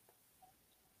therapy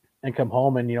and come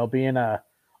home and, be in a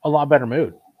lot better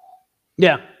mood.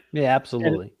 Yeah. Yeah,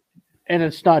 absolutely. and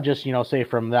it's not just, say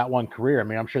from that one career. I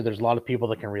mean, I'm sure there's a lot of people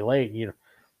that can relate. You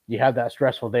have that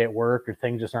stressful day at work or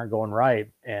things just aren't going right,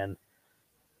 and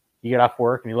you get off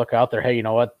work and you look out there, hey, you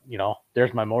know what?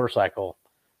 There's my motorcycle.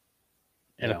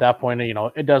 And at that point,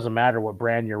 it doesn't matter what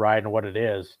brand you're riding or what it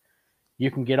is.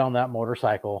 You can get on that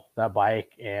motorcycle, that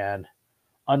bike, and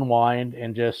unwind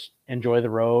and just enjoy the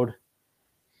road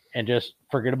and just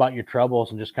forget about your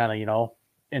troubles and just kind of,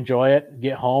 enjoy it,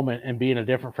 get home and be in a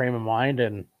different frame of mind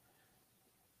and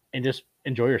just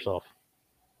enjoy yourself.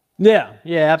 Yeah,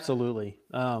 absolutely.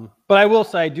 But I will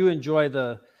say I do enjoy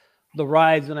the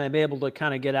rides when I'm able to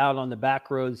kind of get out on the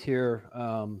back roads here,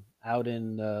 out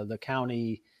in the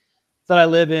county that I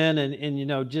live in,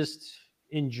 and just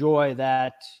enjoy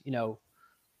that,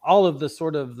 all of the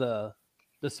sort of the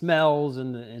smells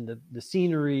and the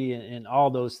scenery and all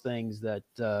those things that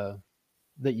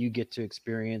that you get to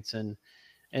experience, and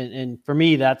for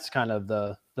me that's kind of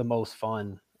the most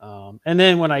fun. And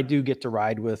then when I do get to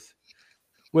ride with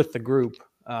the group,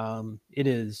 it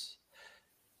is,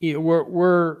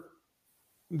 we're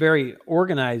very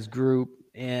organized group,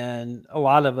 and a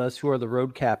lot of us who are the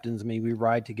road captains, I mean, we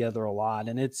ride together a lot,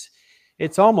 and it's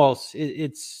almost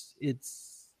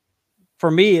it's for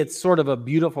me it's sort of a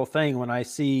beautiful thing when I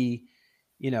see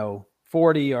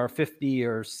 40 or 50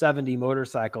 or 70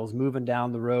 motorcycles moving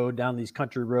down the road, down these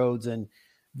country roads, and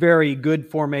very good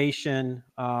formation.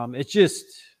 It's just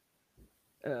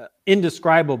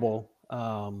indescribable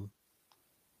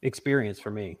experience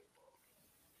for me.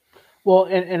 Well,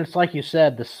 and it's like you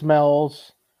said, the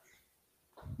smells,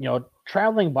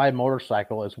 traveling by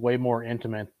motorcycle is way more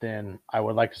intimate than I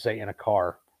would like to say in a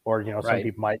car, or, some Right.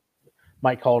 people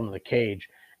might call it in the cage.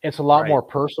 It's a lot Right. more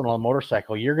personal on a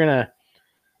motorcycle. You're gonna,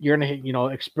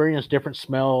 experience different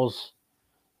smells,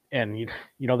 and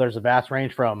there's a vast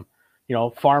range from,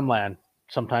 farmland,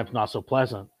 sometimes not so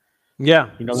pleasant. Yeah.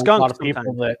 There's a lot Skunks of people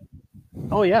sometimes. that,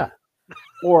 oh yeah,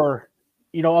 or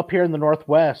up here in the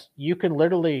Northwest, you can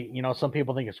literally, some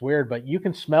people think it's weird, but you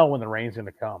can smell when the rain's going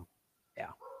to come. Yeah.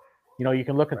 You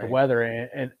can look at the Right. weather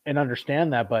and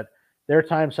understand that, but there are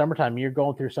times, summertime, you're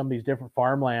going through some of these different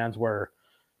farmlands where,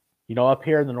 up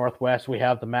here in the Northwest, we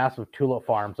have the massive tulip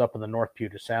farms up in the North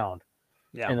Puget Sound,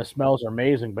 Yeah. and the smells are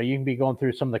amazing. But you can be going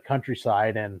through some of the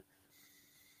countryside, and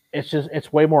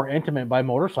it's way more intimate by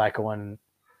motorcycle, and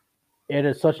it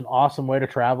is such an awesome way to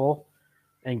travel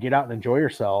and get out and enjoy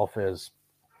yourself. Is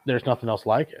there's nothing else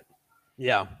like it.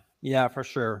 Yeah. Yeah, for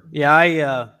sure.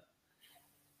 Yeah.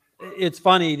 It's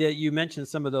funny that you mentioned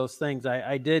some of those things.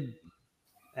 I did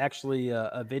actually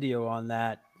a video on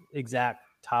that exact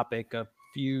topic a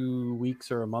few weeks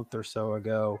or a month or so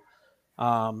ago.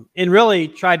 And really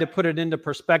tried to put it into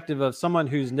perspective of someone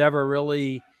who's never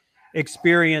really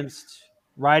experienced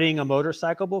riding a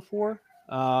motorcycle before.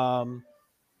 And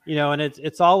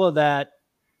it's all of that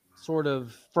sort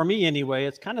of, for me anyway,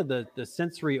 it's kind of the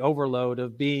sensory overload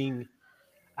of being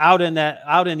out in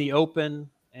the open,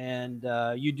 and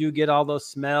you do get all those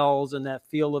smells and that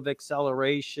feel of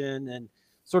acceleration and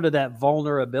sort of that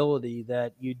vulnerability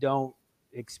that you don't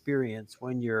experience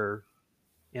when you're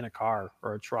in a car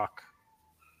or a truck.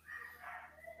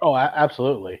 Oh,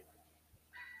 absolutely.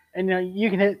 And you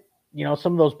can hit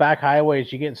some of those back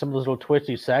highways. You get in some of those little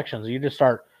twisty sections. You just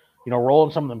start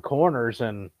rolling some of them corners,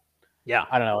 and Yeah.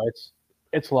 I don't know.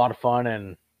 It's a lot of fun,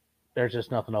 and there's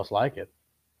just nothing else like it.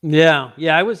 Yeah.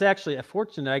 I was actually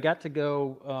fortunate. I got to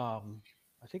go.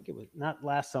 I think it was not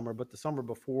last summer, but the summer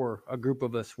before. A group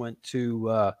of us went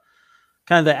to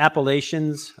kind of the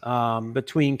Appalachians,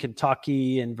 between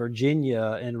Kentucky and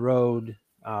Virginia, and rode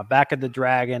back of the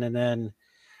Dragon, and then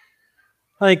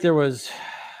I think there was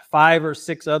 5 or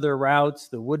 6 other routes,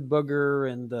 the Wood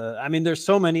Booger and I mean, there's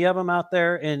so many of them out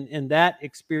there, and that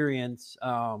experience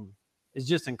is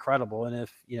just incredible. And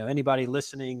if anybody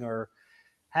listening or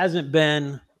hasn't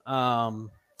been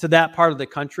to that part of the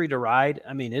country to ride,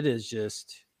 I mean, it is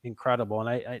just incredible. And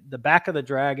I the back of the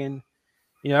Dragon,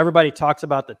 everybody talks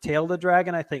about the tail of the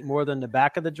dragon, I think, more than the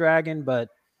back of the dragon, but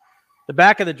the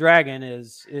back of the Dragon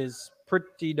is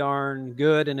pretty darn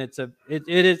good, and it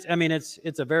is. I mean,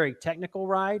 it's a very technical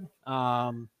ride,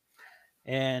 and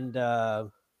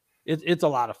it's a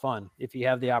lot of fun if you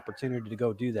have the opportunity to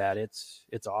go do that.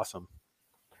 It's awesome.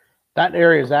 That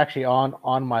area is actually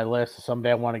on my list.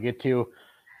 Someday I want to get to.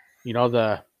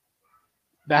 The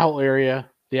that whole area,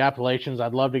 the Appalachians.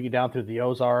 I'd love to get down through the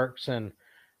Ozarks,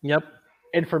 Yep.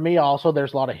 and for me also,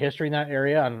 there's a lot of history in that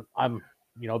area, and I'm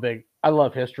big. I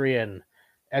love history, and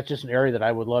that's just an area that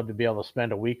I would love to be able to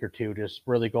spend a week or two just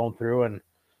really going through and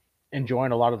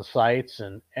enjoying a lot of the sites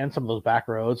and some of those back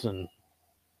roads and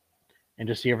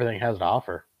just see everything it has to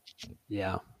offer.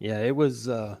 Yeah, it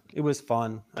was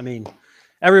fun. I mean,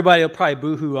 everybody will probably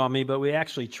boohoo on me, but we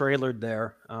actually trailered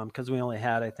there because we only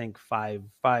had, I think, five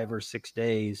or 6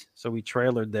 days. So we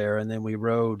trailered there, and then we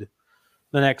rode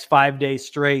the next 5 days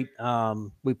straight.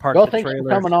 We parked Well, the thanks for trailers.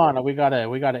 coming on. We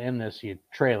gotta end this. You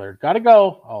trailer. Gotta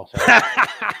go. Oh, sorry.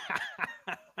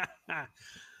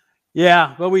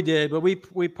 Yeah, well, we did, but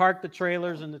we parked the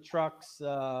trailers and the trucks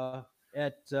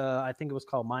at I think it was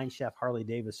called Mine Shaft Harley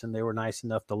Davidson. They were nice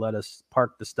enough to let us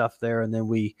park the stuff there, and then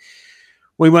we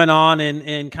went on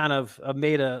and kind of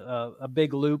made a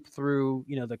big loop through,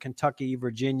 the Kentucky,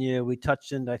 Virginia. We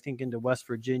touched into, I think, into West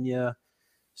Virginia.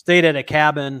 Stayed at a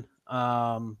cabin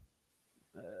one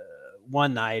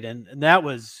night, and that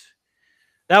was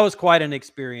quite an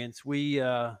experience. We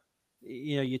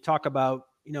you talk about,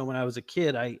 when I was a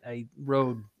kid, I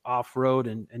rode off road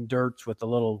and dirts with a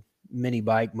little mini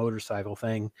bike motorcycle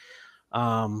thing.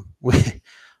 We,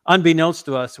 unbeknownst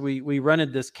to us, we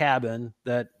rented this cabin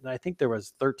that I think there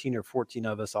was 13 or 14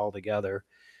 of us all together.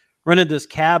 Rented this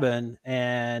cabin,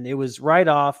 and it was right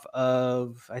off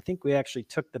of, I think we actually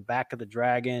took the back of the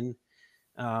Dragon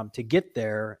to get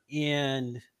there,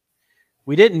 and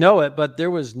we didn't know it, but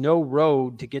there was no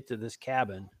road to get to this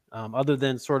cabin other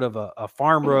than sort of a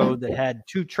farm road that had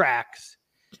 2 tracks,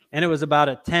 and it was about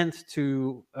a tenth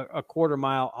to a quarter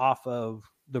mile off of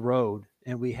the road.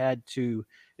 And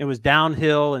it was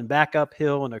downhill and back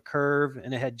uphill and a curve,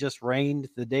 and it had just rained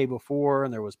the day before,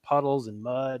 and there was puddles and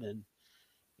mud. And,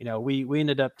 we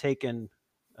ended up taking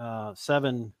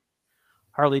 7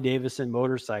 Harley Davidson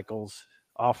motorcycles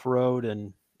off road,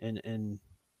 and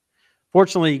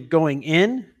fortunately, going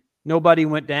in, nobody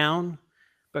went down,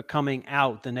 but coming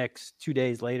out the next 2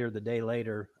 days later, the day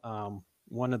later,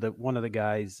 one of the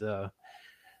guys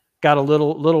got a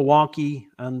little wonky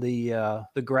on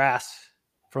the grass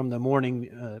from the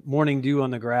morning dew on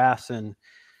the grass, and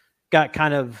got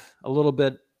kind of a little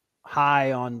bit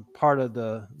high on part of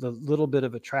the little bit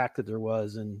of a track that there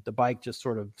was, and the bike just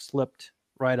sort of slipped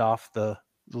right off the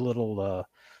little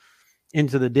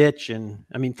into the ditch. And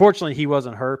I mean, fortunately, he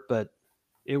wasn't hurt, but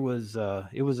it was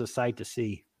a sight to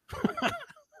see.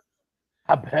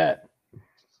 I bet.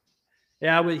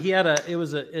 Yeah, it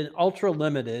was an ultra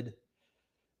limited,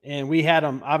 and we had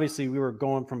them. Obviously, we were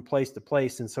going from place to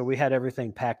place, and so we had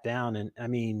everything packed down. And I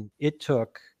mean,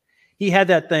 he had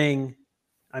that thing.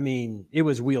 I mean, it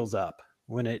was wheels up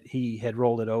when he had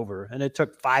rolled it over, and it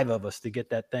took 5 of us to get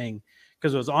that thing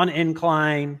because it was on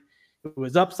incline. It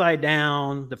was upside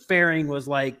down. The fairing was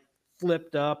like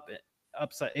flipped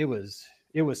upside. It was,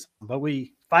 but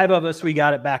 5 of us, we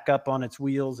got it back up on its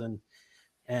wheels, and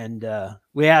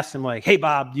we asked him, like, "Hey,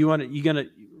 Bob, you gonna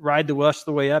ride the rest of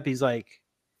the way up?" He's like,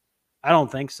 "I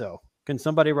don't think so. Can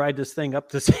somebody ride this thing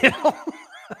up this hill?"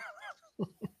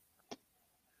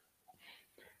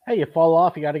 Hey, you fall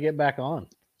off, you got to get back on.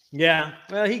 Yeah,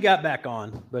 well, he got back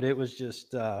on, but it was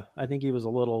just, I think he was a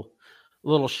little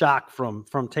shocked from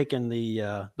taking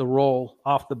the roll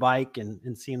off the bike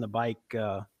and seeing the bike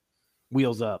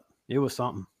wheels up. It was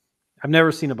something. I've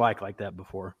never seen a bike like that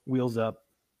before. Wheels up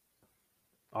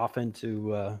off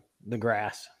into the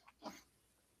grass.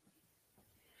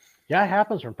 Yeah, it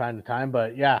happens from time to time,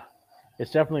 but yeah,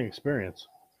 it's definitely an experience.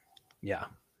 Yeah,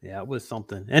 it was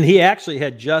something. And he actually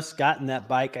had just gotten that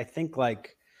bike, I think,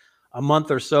 like a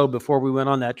month or so before we went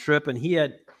on that trip, and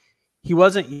he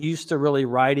wasn't used to really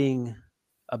riding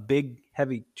a big,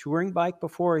 heavy touring bike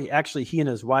before. He and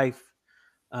his wife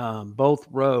both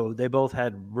rode. They both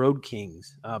had Road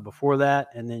Kings before that,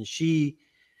 and then she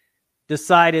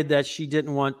decided that she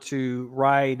didn't want to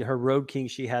ride her Road King.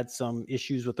 She had some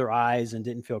issues with her eyes and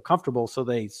didn't feel comfortable, so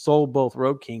they sold both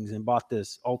Road Kings and bought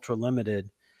this ultra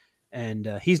limited. And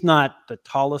he's not the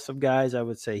tallest of guys. I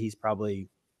would say he's probably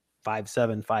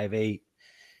 5'7", 5'8",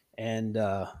 and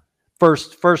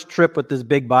first trip with this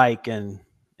big bike and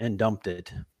dumped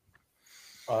it.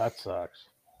 Oh, that sucks.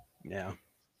 Yeah,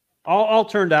 all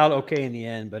turned out okay in the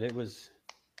end, but it was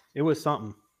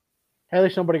something. Hey, at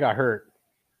least somebody got hurt.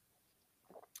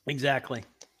 Exactly.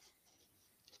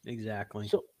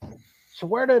 So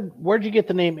where'd you get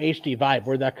the name HD Vibe?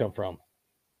 Where'd that come from?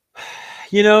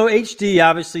 HD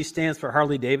obviously stands for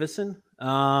Harley Davidson.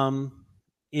 And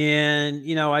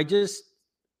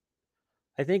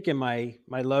I think in my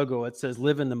logo it says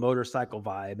 "Live in the Motorcycle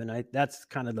Vibe," and that's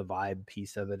kind of the vibe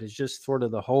piece of it. It's just sort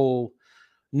of the whole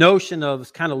notion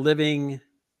of kind of living.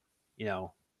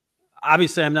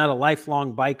 Obviously, I'm not a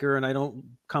lifelong biker, and I don't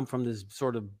come from this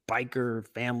sort of biker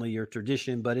family or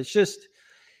tradition, but it's just,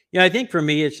 I think for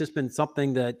me, it's just been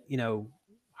something that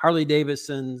Harley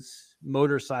Davidson's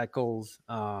motorcycles.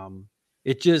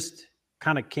 It just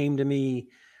kind of came to me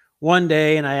one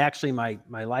day, and I actually my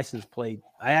license plate.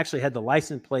 I actually had the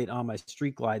license plate on my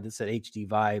Street Glide that said HD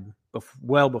Vibe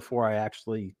well before I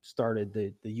actually started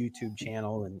the YouTube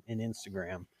channel and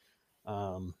Instagram.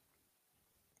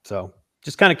 So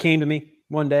just kind of came to me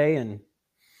one day, and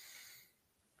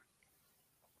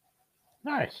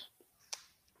nice.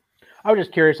 I was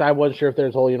just curious. I wasn't sure if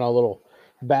there's a whole, little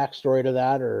backstory to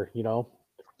that, or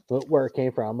where it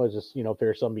came from. Was just if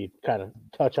there's something you kind of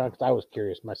touch on, because I was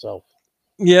curious myself.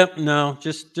 Yep, no,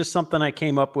 just something I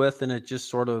came up with, and it just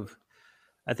sort of,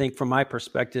 I think from my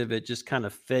perspective, it just kind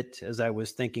of fit as I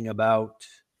was thinking about,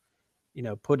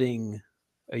 putting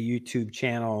a YouTube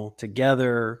channel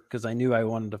together, because I knew I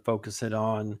wanted to focus it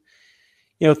on,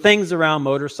 things around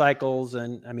motorcycles.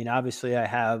 And I mean, obviously I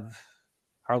have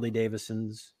Harley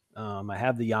Davidsons. I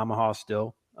have the Yamaha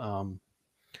still.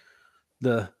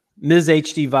 The Ms.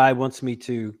 HD Vibe wants me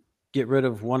to get rid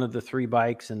of one of the 3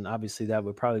 bikes, and obviously that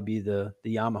would probably be the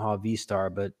Yamaha V-Star,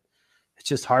 but it's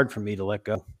just hard for me to let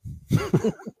go.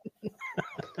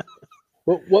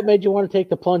 What made you want to take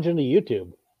the plunge into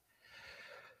YouTube?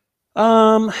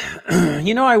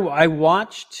 I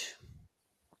watched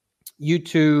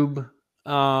YouTube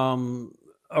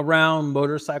around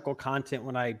motorcycle content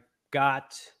when I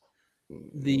got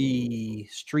the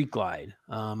Street Glide.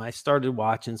 I started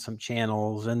watching some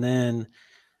channels, and then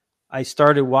I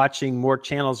started watching more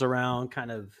channels around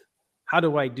kind of how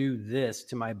do I do this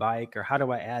to my bike, or how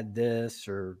do I add this,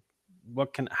 or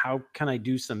how can I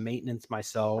do some maintenance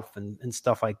myself and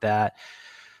stuff like that.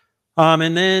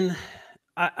 And then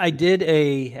I did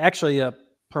actually a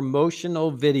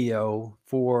promotional video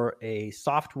for a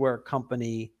software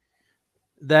company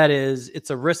it's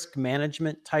a risk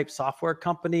management type software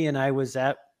company. And I was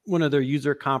at one of their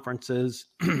user conferences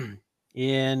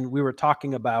and we were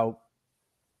talking about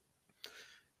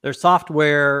their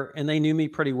software, and they knew me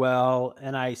pretty well.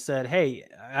 And I said, hey,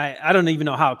 I don't even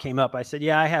know how it came up. I said,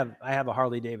 yeah, I have a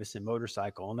Harley Davidson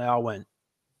motorcycle. And they all went,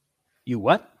 you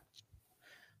what?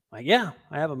 I'm like, yeah,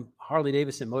 I have a Harley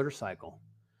Davidson motorcycle.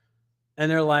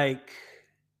 And they're like,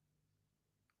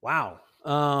 wow.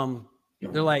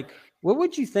 They're like, what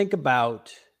would you think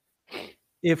about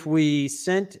if we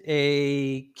sent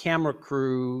a camera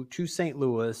crew to St.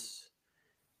 Louis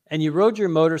and you rode your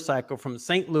motorcycle from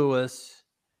St. Louis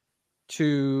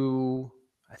to,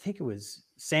 I think it was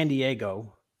San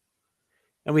Diego,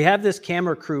 and we have this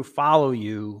camera crew follow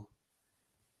you,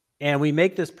 and we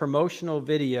make this promotional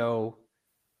video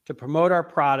to promote our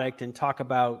product and talk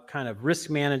about kind of risk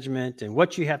management and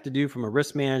what you have to do from a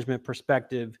risk management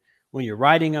perspective when you're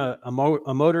riding a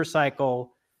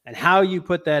motorcycle, and how you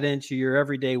put that into your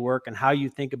everyday work and how you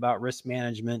think about risk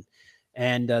management.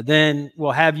 And then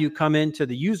we'll have you come into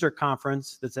the user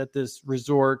conference that's at this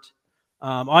resort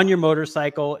on your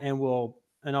motorcycle, and we'll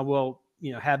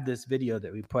have this video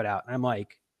that we put out. And I'm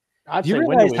like, do you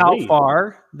realize how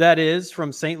far that is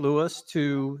from St. Louis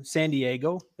to San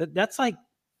Diego? That's like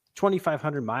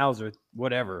 2,500 miles or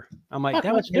whatever. I'm like,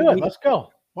 let's do it. Let's go.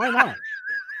 Why not?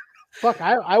 Fuck,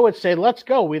 I would say let's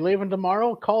go. We leaving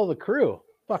tomorrow. Call the crew.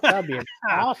 Fuck, that'd be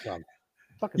awesome.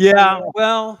 Yeah.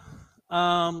 Well,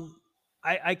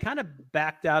 I kind of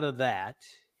backed out of that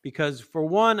because, for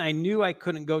one, I knew I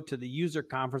couldn't go to the user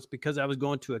conference because I was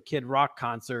going to a Kid Rock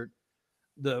concert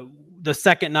the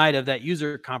second night of that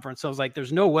user conference. So I was like,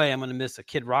 there's no way I'm going to miss a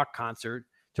Kid Rock concert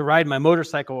to ride my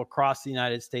motorcycle across the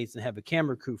United States and have a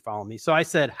camera crew follow me. So I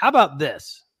said, how about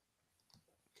this?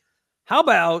 How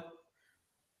about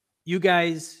you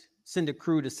guys send a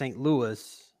crew to St.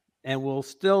 Louis, and we'll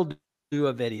still do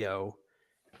a video,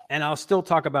 and I'll still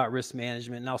talk about risk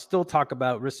management, and I'll still talk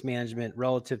about risk management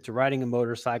relative to riding a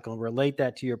motorcycle and relate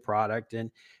that to your product. And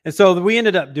so we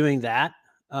ended up doing that.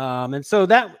 And so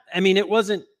that, I mean, it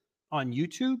wasn't on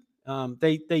YouTube.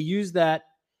 They used that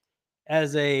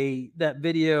that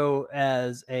video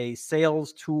as a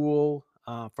sales tool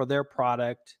for their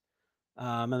product.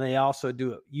 And they also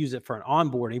use it for an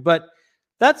onboarding, but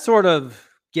that sort of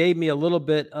gave me a little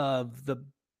bit of the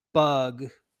bug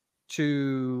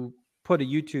to put a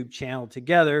YouTube channel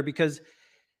together, because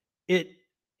in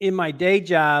my day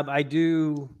job, I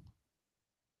do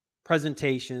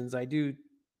presentations, I do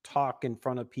talk in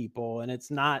front of people, and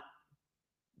it's not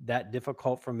that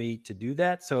difficult for me to do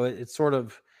that. So it sort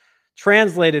of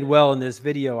translated well in this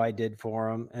video I did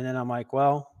for them. And then I'm like,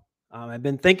 well, I've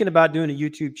been thinking about doing a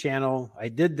YouTube channel. I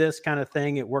did this kind of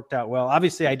thing. It worked out well.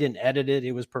 Obviously, I didn't edit it.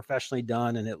 It was professionally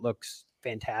done, and it looks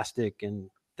fantastic, and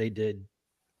they did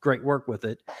great work with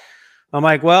it. I'm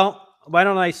like, well, why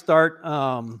don't I start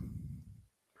a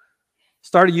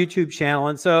YouTube channel?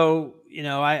 And so,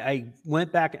 I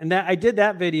went back, and I did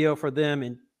that video for them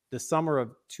in the summer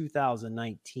of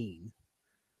 2019.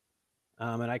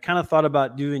 And I kind of thought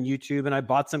about doing YouTube, and I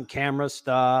bought some camera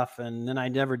stuff, and then I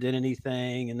never did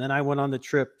anything. And then I went on the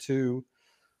trip to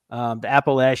the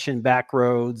Appalachian back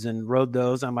roads and rode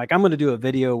those. I'm like, I'm going to do a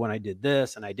video when I did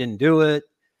this, and I didn't do it.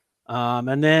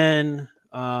 And then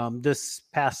this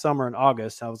past summer in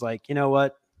August, I was like, you know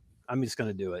what? I'm just going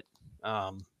to do it.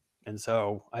 And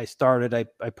so I started,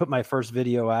 I put my first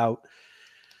video out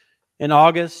in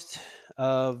August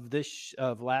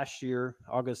of last year,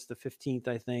 August the 15th,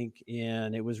 I think.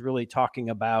 And it was really talking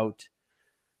about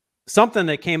something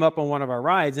that came up on one of our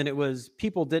rides. And it was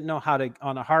people didn't know how to,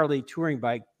 on a Harley touring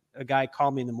bike, a guy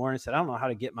called me in the morning and said, I don't know how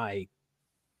to get my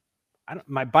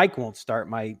bike won't start.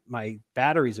 My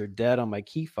batteries are dead on my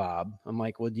key fob. I'm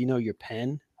like, well, do you know your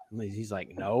pen? He's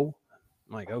like, no.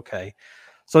 I'm like, okay.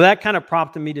 So that kind of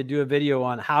prompted me to do a video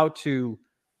on how to,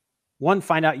 one,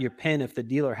 find out your pin if the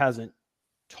dealer hasn't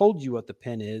told you what the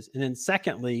pin is. And then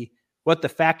secondly, what the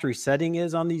factory setting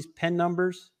is on these pin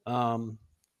numbers.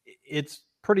 It's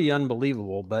pretty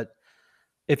unbelievable. But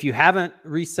if you haven't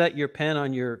reset your pin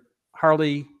on your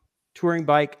Harley touring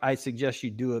bike, I suggest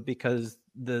you do it, because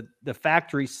the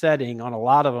factory setting on a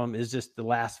lot of them is just the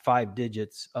last 5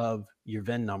 digits of your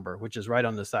VIN number, which is right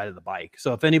on the side of the bike.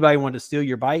 So if anybody wanted to steal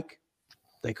your bike,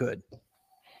 they could.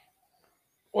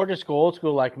 Or just go old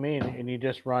school like me, and you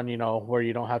just run, where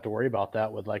you don't have to worry about that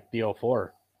with like the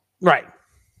 04. Right.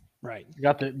 You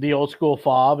got the old school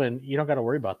fob, and you don't got to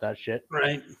worry about that shit.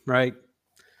 Right.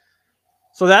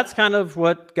 So that's kind of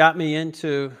what got me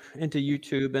into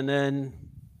YouTube. And then,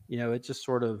 it just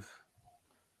sort of,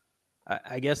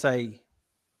 I guess I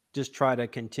just try to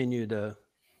continue to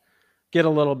get a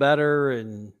little better.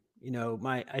 And,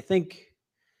 I think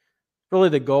really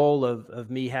the goal of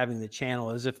me having the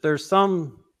channel is if there's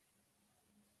some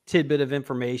tidbit of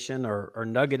information or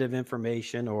nugget of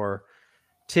information or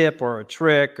tip or a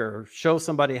trick, or show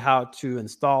somebody how to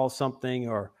install something,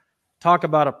 or talk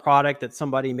about a product that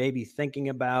somebody may be thinking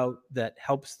about that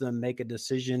helps them make a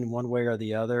decision one way or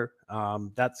the other.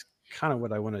 That's kind of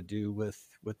what I want to do with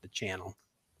the channel.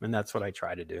 And that's what I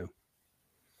try to do.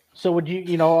 So would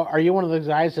you, are you one of those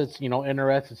guys that's,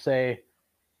 interested, say,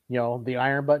 the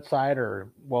iron butt side,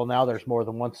 or, well, now there's more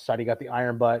than one side. You got the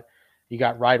iron butt, you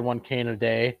got ride 1K in a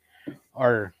day,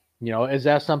 or, is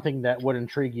that something that would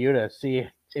intrigue you to see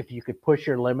if you could push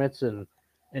your limits and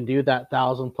do that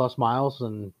 1,000+ miles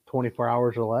in 24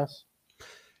 hours or less?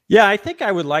 Yeah, I think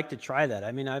I would like to try that.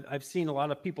 I mean, I've seen a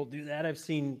lot of people do that. I've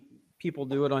seen people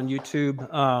do it on YouTube.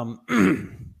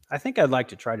 I think I'd like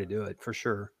to try to do it for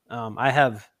sure. I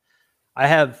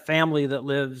have family that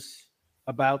lives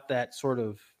about that sort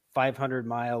of 500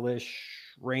 mile-ish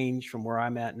range from where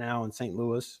I'm at now in St.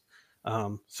 Louis.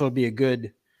 So it'd be a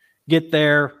good get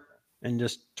there and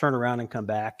just turn around and come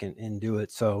back and do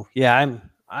it. So yeah,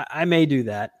 I may do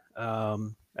that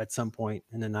at some point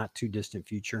in the not too distant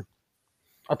future.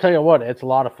 I'll tell you what, it's a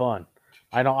lot of fun.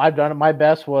 I know I've done it. My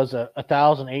best was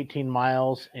 1,018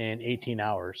 miles in 18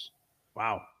 hours.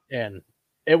 Wow. And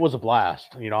it was a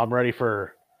blast. I'm ready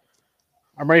for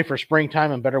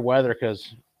springtime and better weather,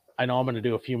 because I know I'm going to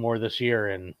do a few more this year,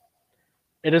 and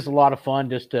it is a lot of fun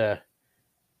just to,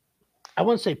 I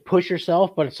wouldn't say push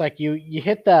yourself, but it's like you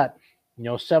hit that,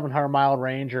 700-mile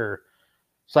range, or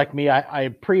it's like me, I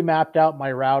pre-mapped out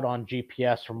my route on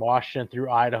GPS from Washington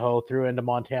through Idaho, through into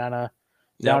Montana,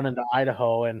 down into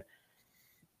Idaho, and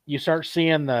you start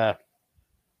seeing the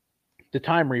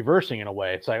time reversing in a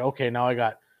way. It's like, okay, now I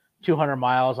got 200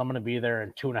 miles. I'm going to be there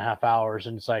in 2.5 hours.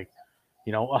 And it's like,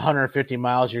 150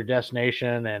 miles, your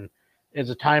destination. And as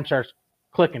the time starts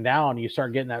clicking down, you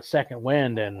start getting that second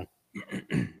wind. And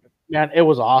man, it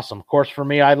was awesome. Of course, for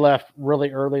me, I left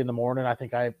really early in the morning. I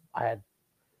think I had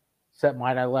set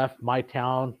mine. I left my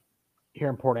town here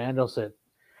in Port Angeles at,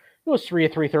 it was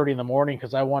 3:30 in the morning,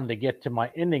 because I wanted to get to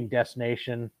my ending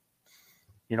destination.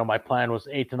 My plan was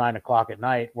 8 to 9 o'clock at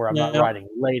night, where I'm not riding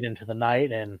late into the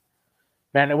night. And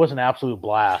man, it was an absolute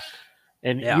blast.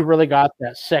 And you really got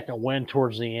that second wind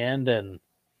towards the end. And it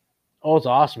was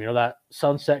awesome. That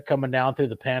sunset coming down through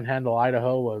the Panhandle,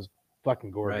 Idaho, was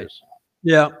fucking gorgeous.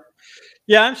 Right.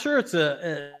 Yeah. I'm sure it's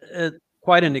a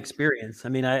quite an experience. I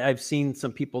mean, I've seen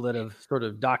some people that have sort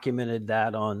of documented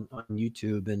that on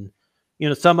YouTube, and,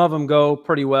 some of them go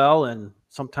pretty well, and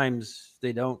sometimes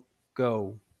they don't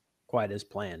go quite as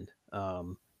planned.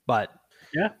 But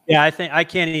I think I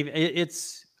can't even,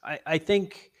 I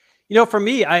think, for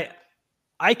me,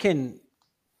 I can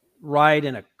ride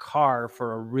in a car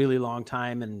for a really long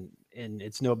time, and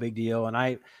it's no big deal.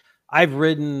 And I've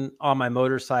ridden on my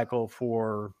motorcycle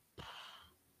for,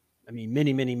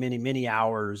 many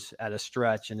hours at a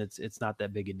stretch, and it's not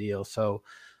that big a deal. So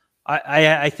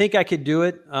I think I could do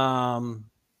it.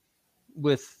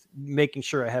 with making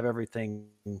sure I have everything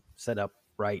set up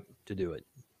right to do it.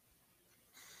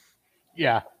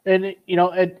 Yeah. And,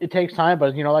 it takes time,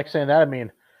 but, like saying that, I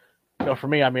mean, for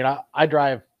me, I mean, I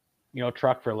drive,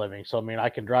 truck for a living. So, I mean, I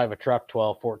can drive a truck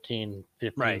 12, 14,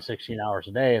 15, Right. 16 hours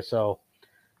a day. So,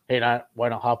 hey, why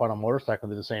not hop on a motorcycle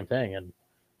and do the same thing? And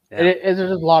Yeah. it's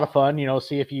just a lot of fun,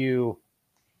 see if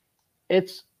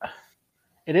it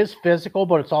is physical,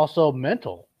 but it's also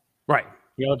mental, Right.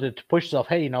 to push yourself.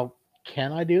 Hey,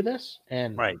 can I do this?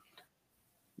 And Right.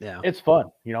 Yeah. it's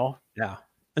fun, Yeah.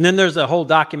 And then there's a whole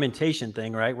documentation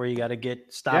thing, right? Where you got to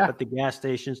stop Yeah. at the gas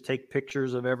stations, take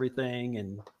pictures of everything,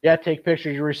 and take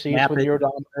pictures, your receipts map with it. your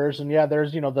odometers, and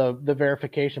there's the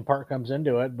verification part comes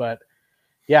into it, but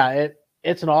yeah,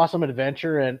 it's an awesome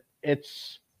adventure, and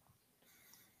it's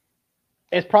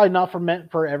probably not meant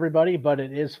for everybody, but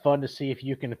it is fun to see if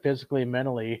you can physically and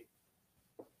mentally,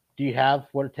 do you have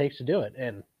what it takes to do it?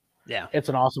 And Yeah. it's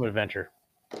an awesome adventure.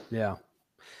 Yeah.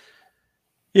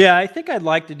 Yeah, I think I'd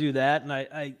like to do that. And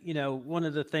I one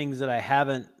of the things that I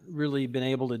haven't really been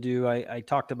able to do, I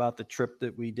talked about the trip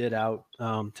that we did out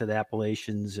to the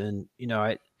Appalachians, and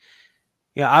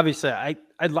obviously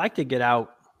I'd like to get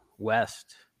out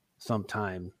west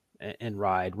sometime and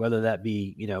ride, whether that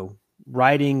be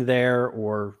riding there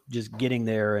or just getting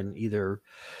there and either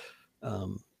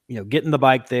getting the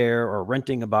bike there or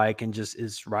renting a bike and just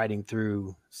is riding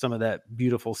through some of that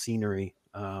beautiful scenery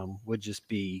would just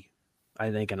be, I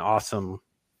think, an awesome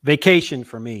vacation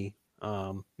for me.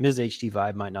 Ms. HD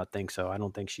Vibe might not think so. I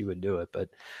don't think she would do it, but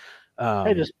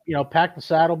Hey, just pack the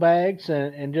saddlebags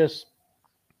and just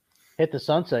hit the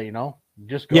sunset.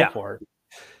 Just go for it.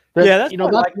 But, that's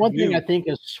that's one thing I think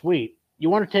is sweet. You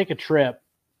want to take a trip,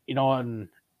 and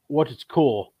what is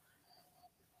cool.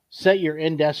 Set your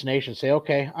end destination. Say,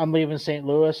 okay, I'm leaving St.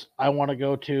 Louis. I want to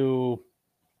go to,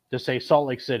 just say, Salt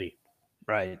Lake City.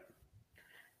 Right.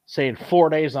 Say in 4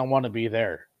 days, I want to be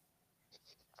there.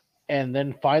 And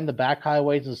then find the back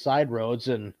highways and side roads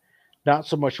and not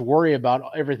so much worry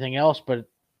about everything else, but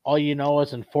all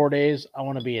is in 4 days, I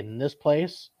want to be in this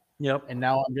place. Yep. And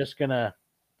now I'm gonna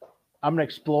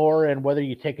explore, and whether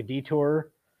you take a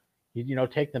detour,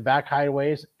 take the back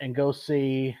highways and go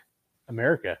see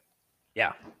America.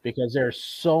 Yeah. Because there's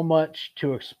so much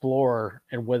to explore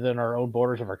and within our own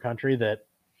borders of our country that,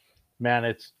 man,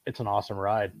 it's an awesome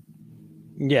ride.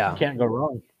 Yeah. You can't go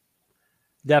wrong.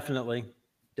 Definitely.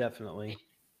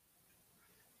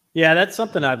 Yeah, that's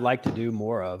something I'd like to do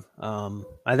more of.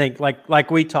 I think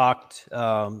like we talked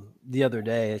the other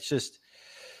day, it's just,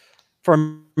 for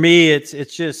me,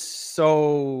 it's just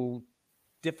so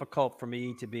difficult for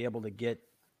me to be able to get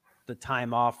the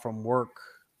time off from work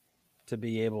to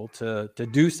be able to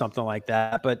do something like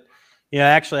that. But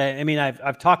actually, I mean,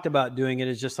 I've talked about doing it.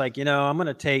 It's just like, I'm going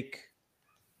to take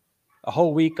a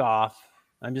whole week off.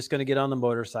 I'm just going to get on the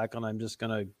motorcycle and I'm just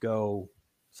going to go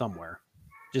somewhere,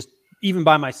 just even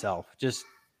by myself, just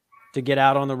to get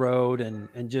out on the road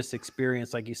and just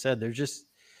experience, like you said, there's just,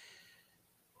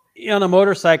 on a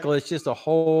motorcycle, it's just a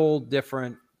whole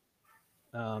different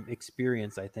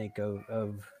experience, I think,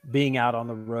 of being out on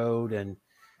the road and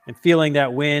feeling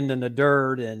that wind and the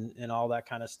dirt and all that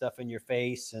kind of stuff in your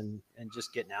face and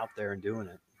just getting out there and doing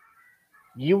it.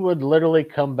 You would literally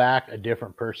come back a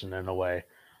different person in a way.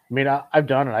 I mean, I've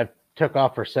done it. I took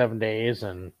off for 7 days,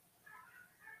 and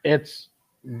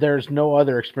there's no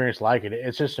other experience like it.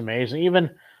 It's just amazing. Even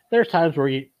there's times where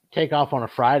you take off on a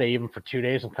Friday, even for 2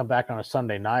 days, and come back on a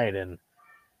Sunday night, and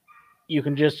you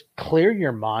can just clear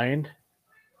your mind.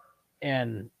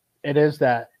 And it is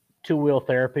that two-wheel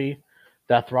therapy,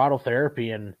 that throttle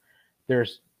therapy, and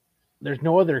there's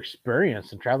no other experience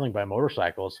than traveling by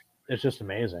motorcycles. It's just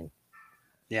amazing.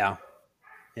 Yeah.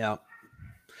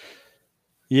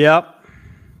 Yep.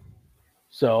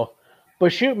 So,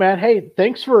 but shoot, man. Hey,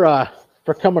 thanks for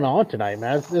coming on tonight,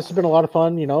 man. This has been a lot of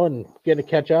fun, and getting to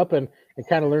catch up and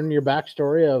kind of learning your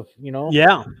backstory of,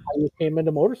 how you came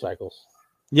into motorcycles.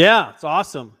 Yeah, it's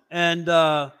awesome. And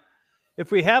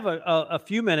if we have a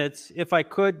few minutes, if I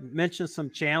could mention some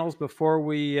channels before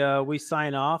we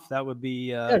sign off, that would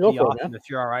be awesome if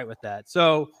you're all right with that.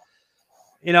 So,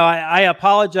 I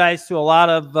apologize to a lot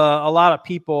of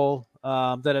people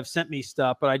that have sent me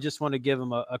stuff, but I just want to give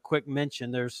them a quick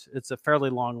mention. It's a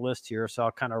fairly long list here, so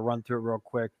I'll kind of run through it real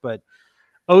quick. But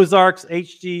Ozarks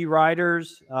HD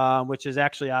Riders, which is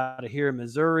actually out of here in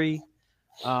Missouri.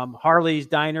 Harley's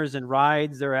Diners and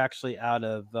Rides, they're actually out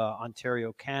of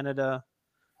Ontario, Canada.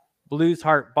 Blues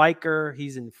Heart Biker,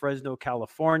 he's in Fresno,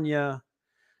 California.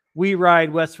 We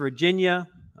Ride West Virginia,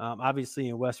 obviously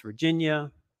in West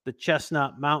Virginia. The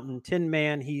Chestnut Mountain Tin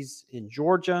Man, he's in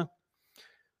Georgia.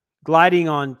 Gliding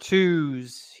on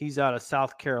Twos, he's out of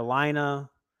South Carolina.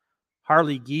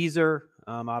 Harley Geezer,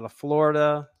 out of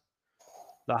Florida.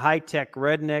 The High Tech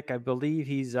Redneck, I believe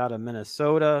he's out of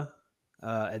Minnesota.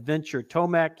 Adventure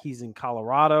Tomac, he's in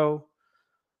Colorado.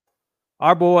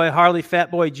 Our boy Harley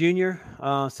Fat Boy Jr.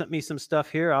 Sent me some stuff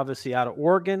here, obviously out of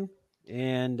Oregon.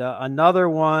 And another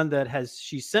one that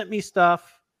she sent me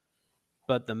stuff,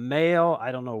 but the mail,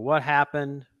 I don't know what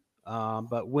happened,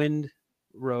 but Wind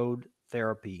Road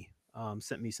Therapy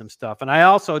sent me some stuff. And I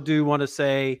also do want to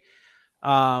say,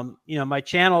 my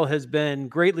channel has been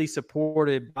greatly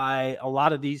supported by a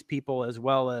lot of these people, as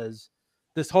well as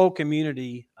this whole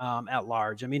community at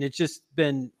large. I mean, it's just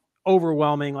been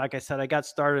overwhelming. Like I said, I got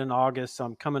started in August, so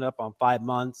I'm coming up on 5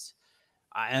 months.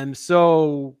 I am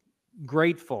so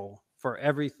grateful for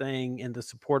everything and the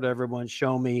support everyone's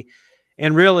shown me.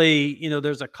 And really,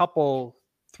 there's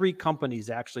 3 companies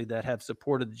actually that have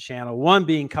supported the channel. One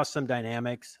being Custom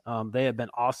Dynamics. They have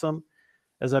been awesome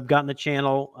as I've gotten the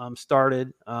channel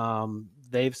started.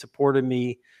 They've supported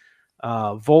me.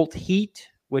 Volt Heat,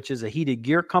 which is a heated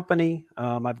gear company.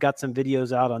 I've got some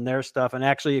videos out on their stuff. And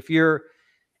actually, if you're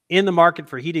in the market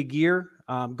for heated gear,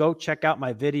 go check out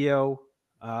my video.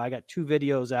 I got 2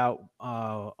 videos out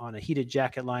on a heated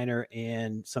jacket liner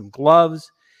and some gloves.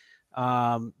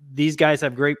 These guys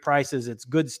have great prices. It's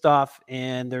good stuff.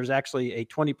 And there's actually a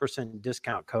 20%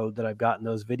 discount code that I've got in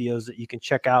those videos that you can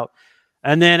check out.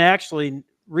 And then actually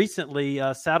recently,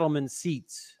 Saddleman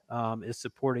Seats is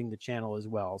supporting the channel as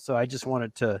well. So I just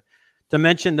wanted to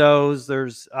mention those.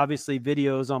 There's obviously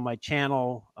videos on my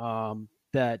channel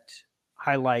that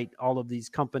highlight all of these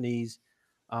companies.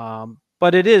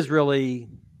 But it is really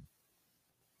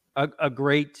a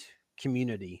great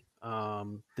community.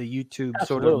 The YouTube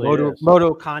Absolutely sort of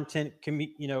moto content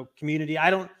community. I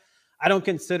don't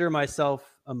consider myself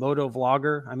a moto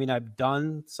vlogger. I mean, I've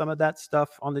done some of that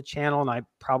stuff on the channel, and I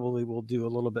probably will do a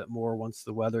little bit more once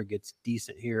the weather gets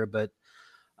decent here. But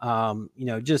I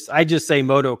just say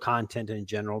moto content in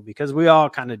general, because we all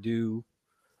kind of do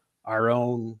our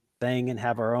own thing and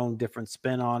have our own different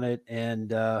spin on it. And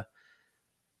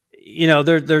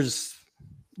there's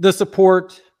the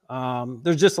support.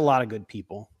 There's just a lot of good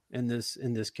people in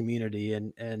this community,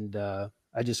 and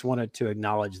I just wanted to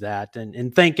acknowledge that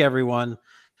and thank everyone.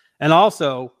 And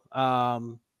also,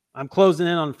 I'm closing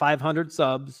in on 500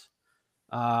 subs,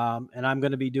 and I'm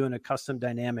going to be doing a Custom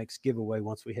Dynamics giveaway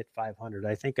once we hit 500.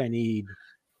 I think I need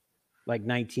like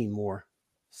 19 more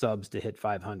subs to hit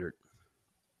 500.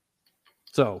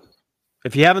 So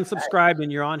if you haven't subscribed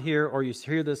and you're on here, or you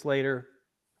hear this later,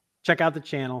 check out the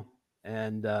channel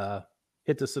and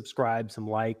hit the subscribe, some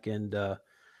like, and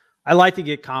I like to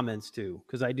get comments too,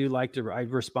 because I do like to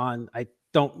respond. I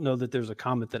don't know that there's a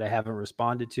comment that I haven't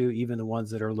responded to, even the ones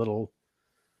that are a little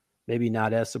maybe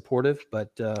not as supportive,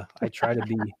 but I try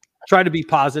to be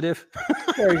positive.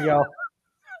 There you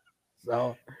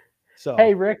go. So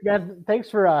hey, Rick, man, thanks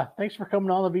for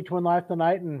coming on the V-Twin Life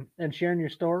tonight and sharing your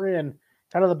story and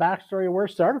kind of the backstory of where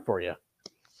it started for you.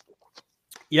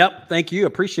 Yep, thank you,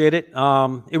 appreciate it.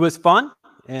 It was fun,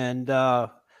 and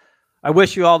I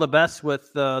wish you all the best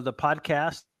with the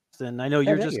podcast. And I know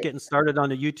you're just getting started on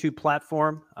the YouTube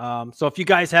platform. So if you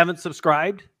guys haven't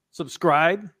subscribe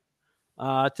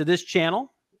to this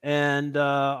channel, and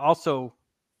also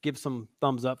give some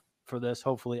thumbs up for this,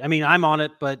 hopefully. I mean, I'm on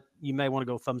it, but you may want to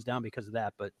go thumbs down because of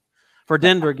that. But for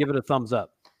Denver, give it a thumbs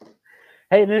up.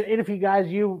 Hey, and if you guys,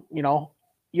 you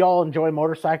all enjoy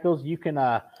motorcycles, you can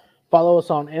follow us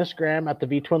on Instagram at the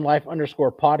V-Twin Life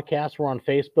 _podcast. We're on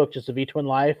Facebook, just the V-Twin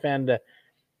Life. And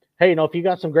hey, if you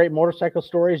got some great motorcycle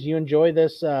stories, you enjoy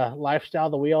this lifestyle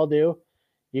that we all do,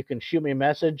 you can shoot me a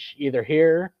message either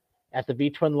here at the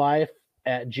V-Twin Life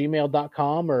at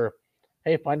gmail.com, or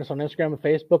hey, find us on Instagram and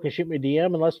Facebook and shoot me a DM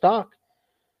and let's talk.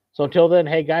 So until then,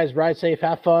 hey guys, ride safe,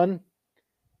 have fun.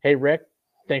 Hey Rick,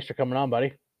 thanks for coming on,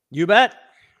 buddy. You bet.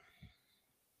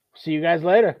 See you guys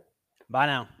later. Bye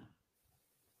now.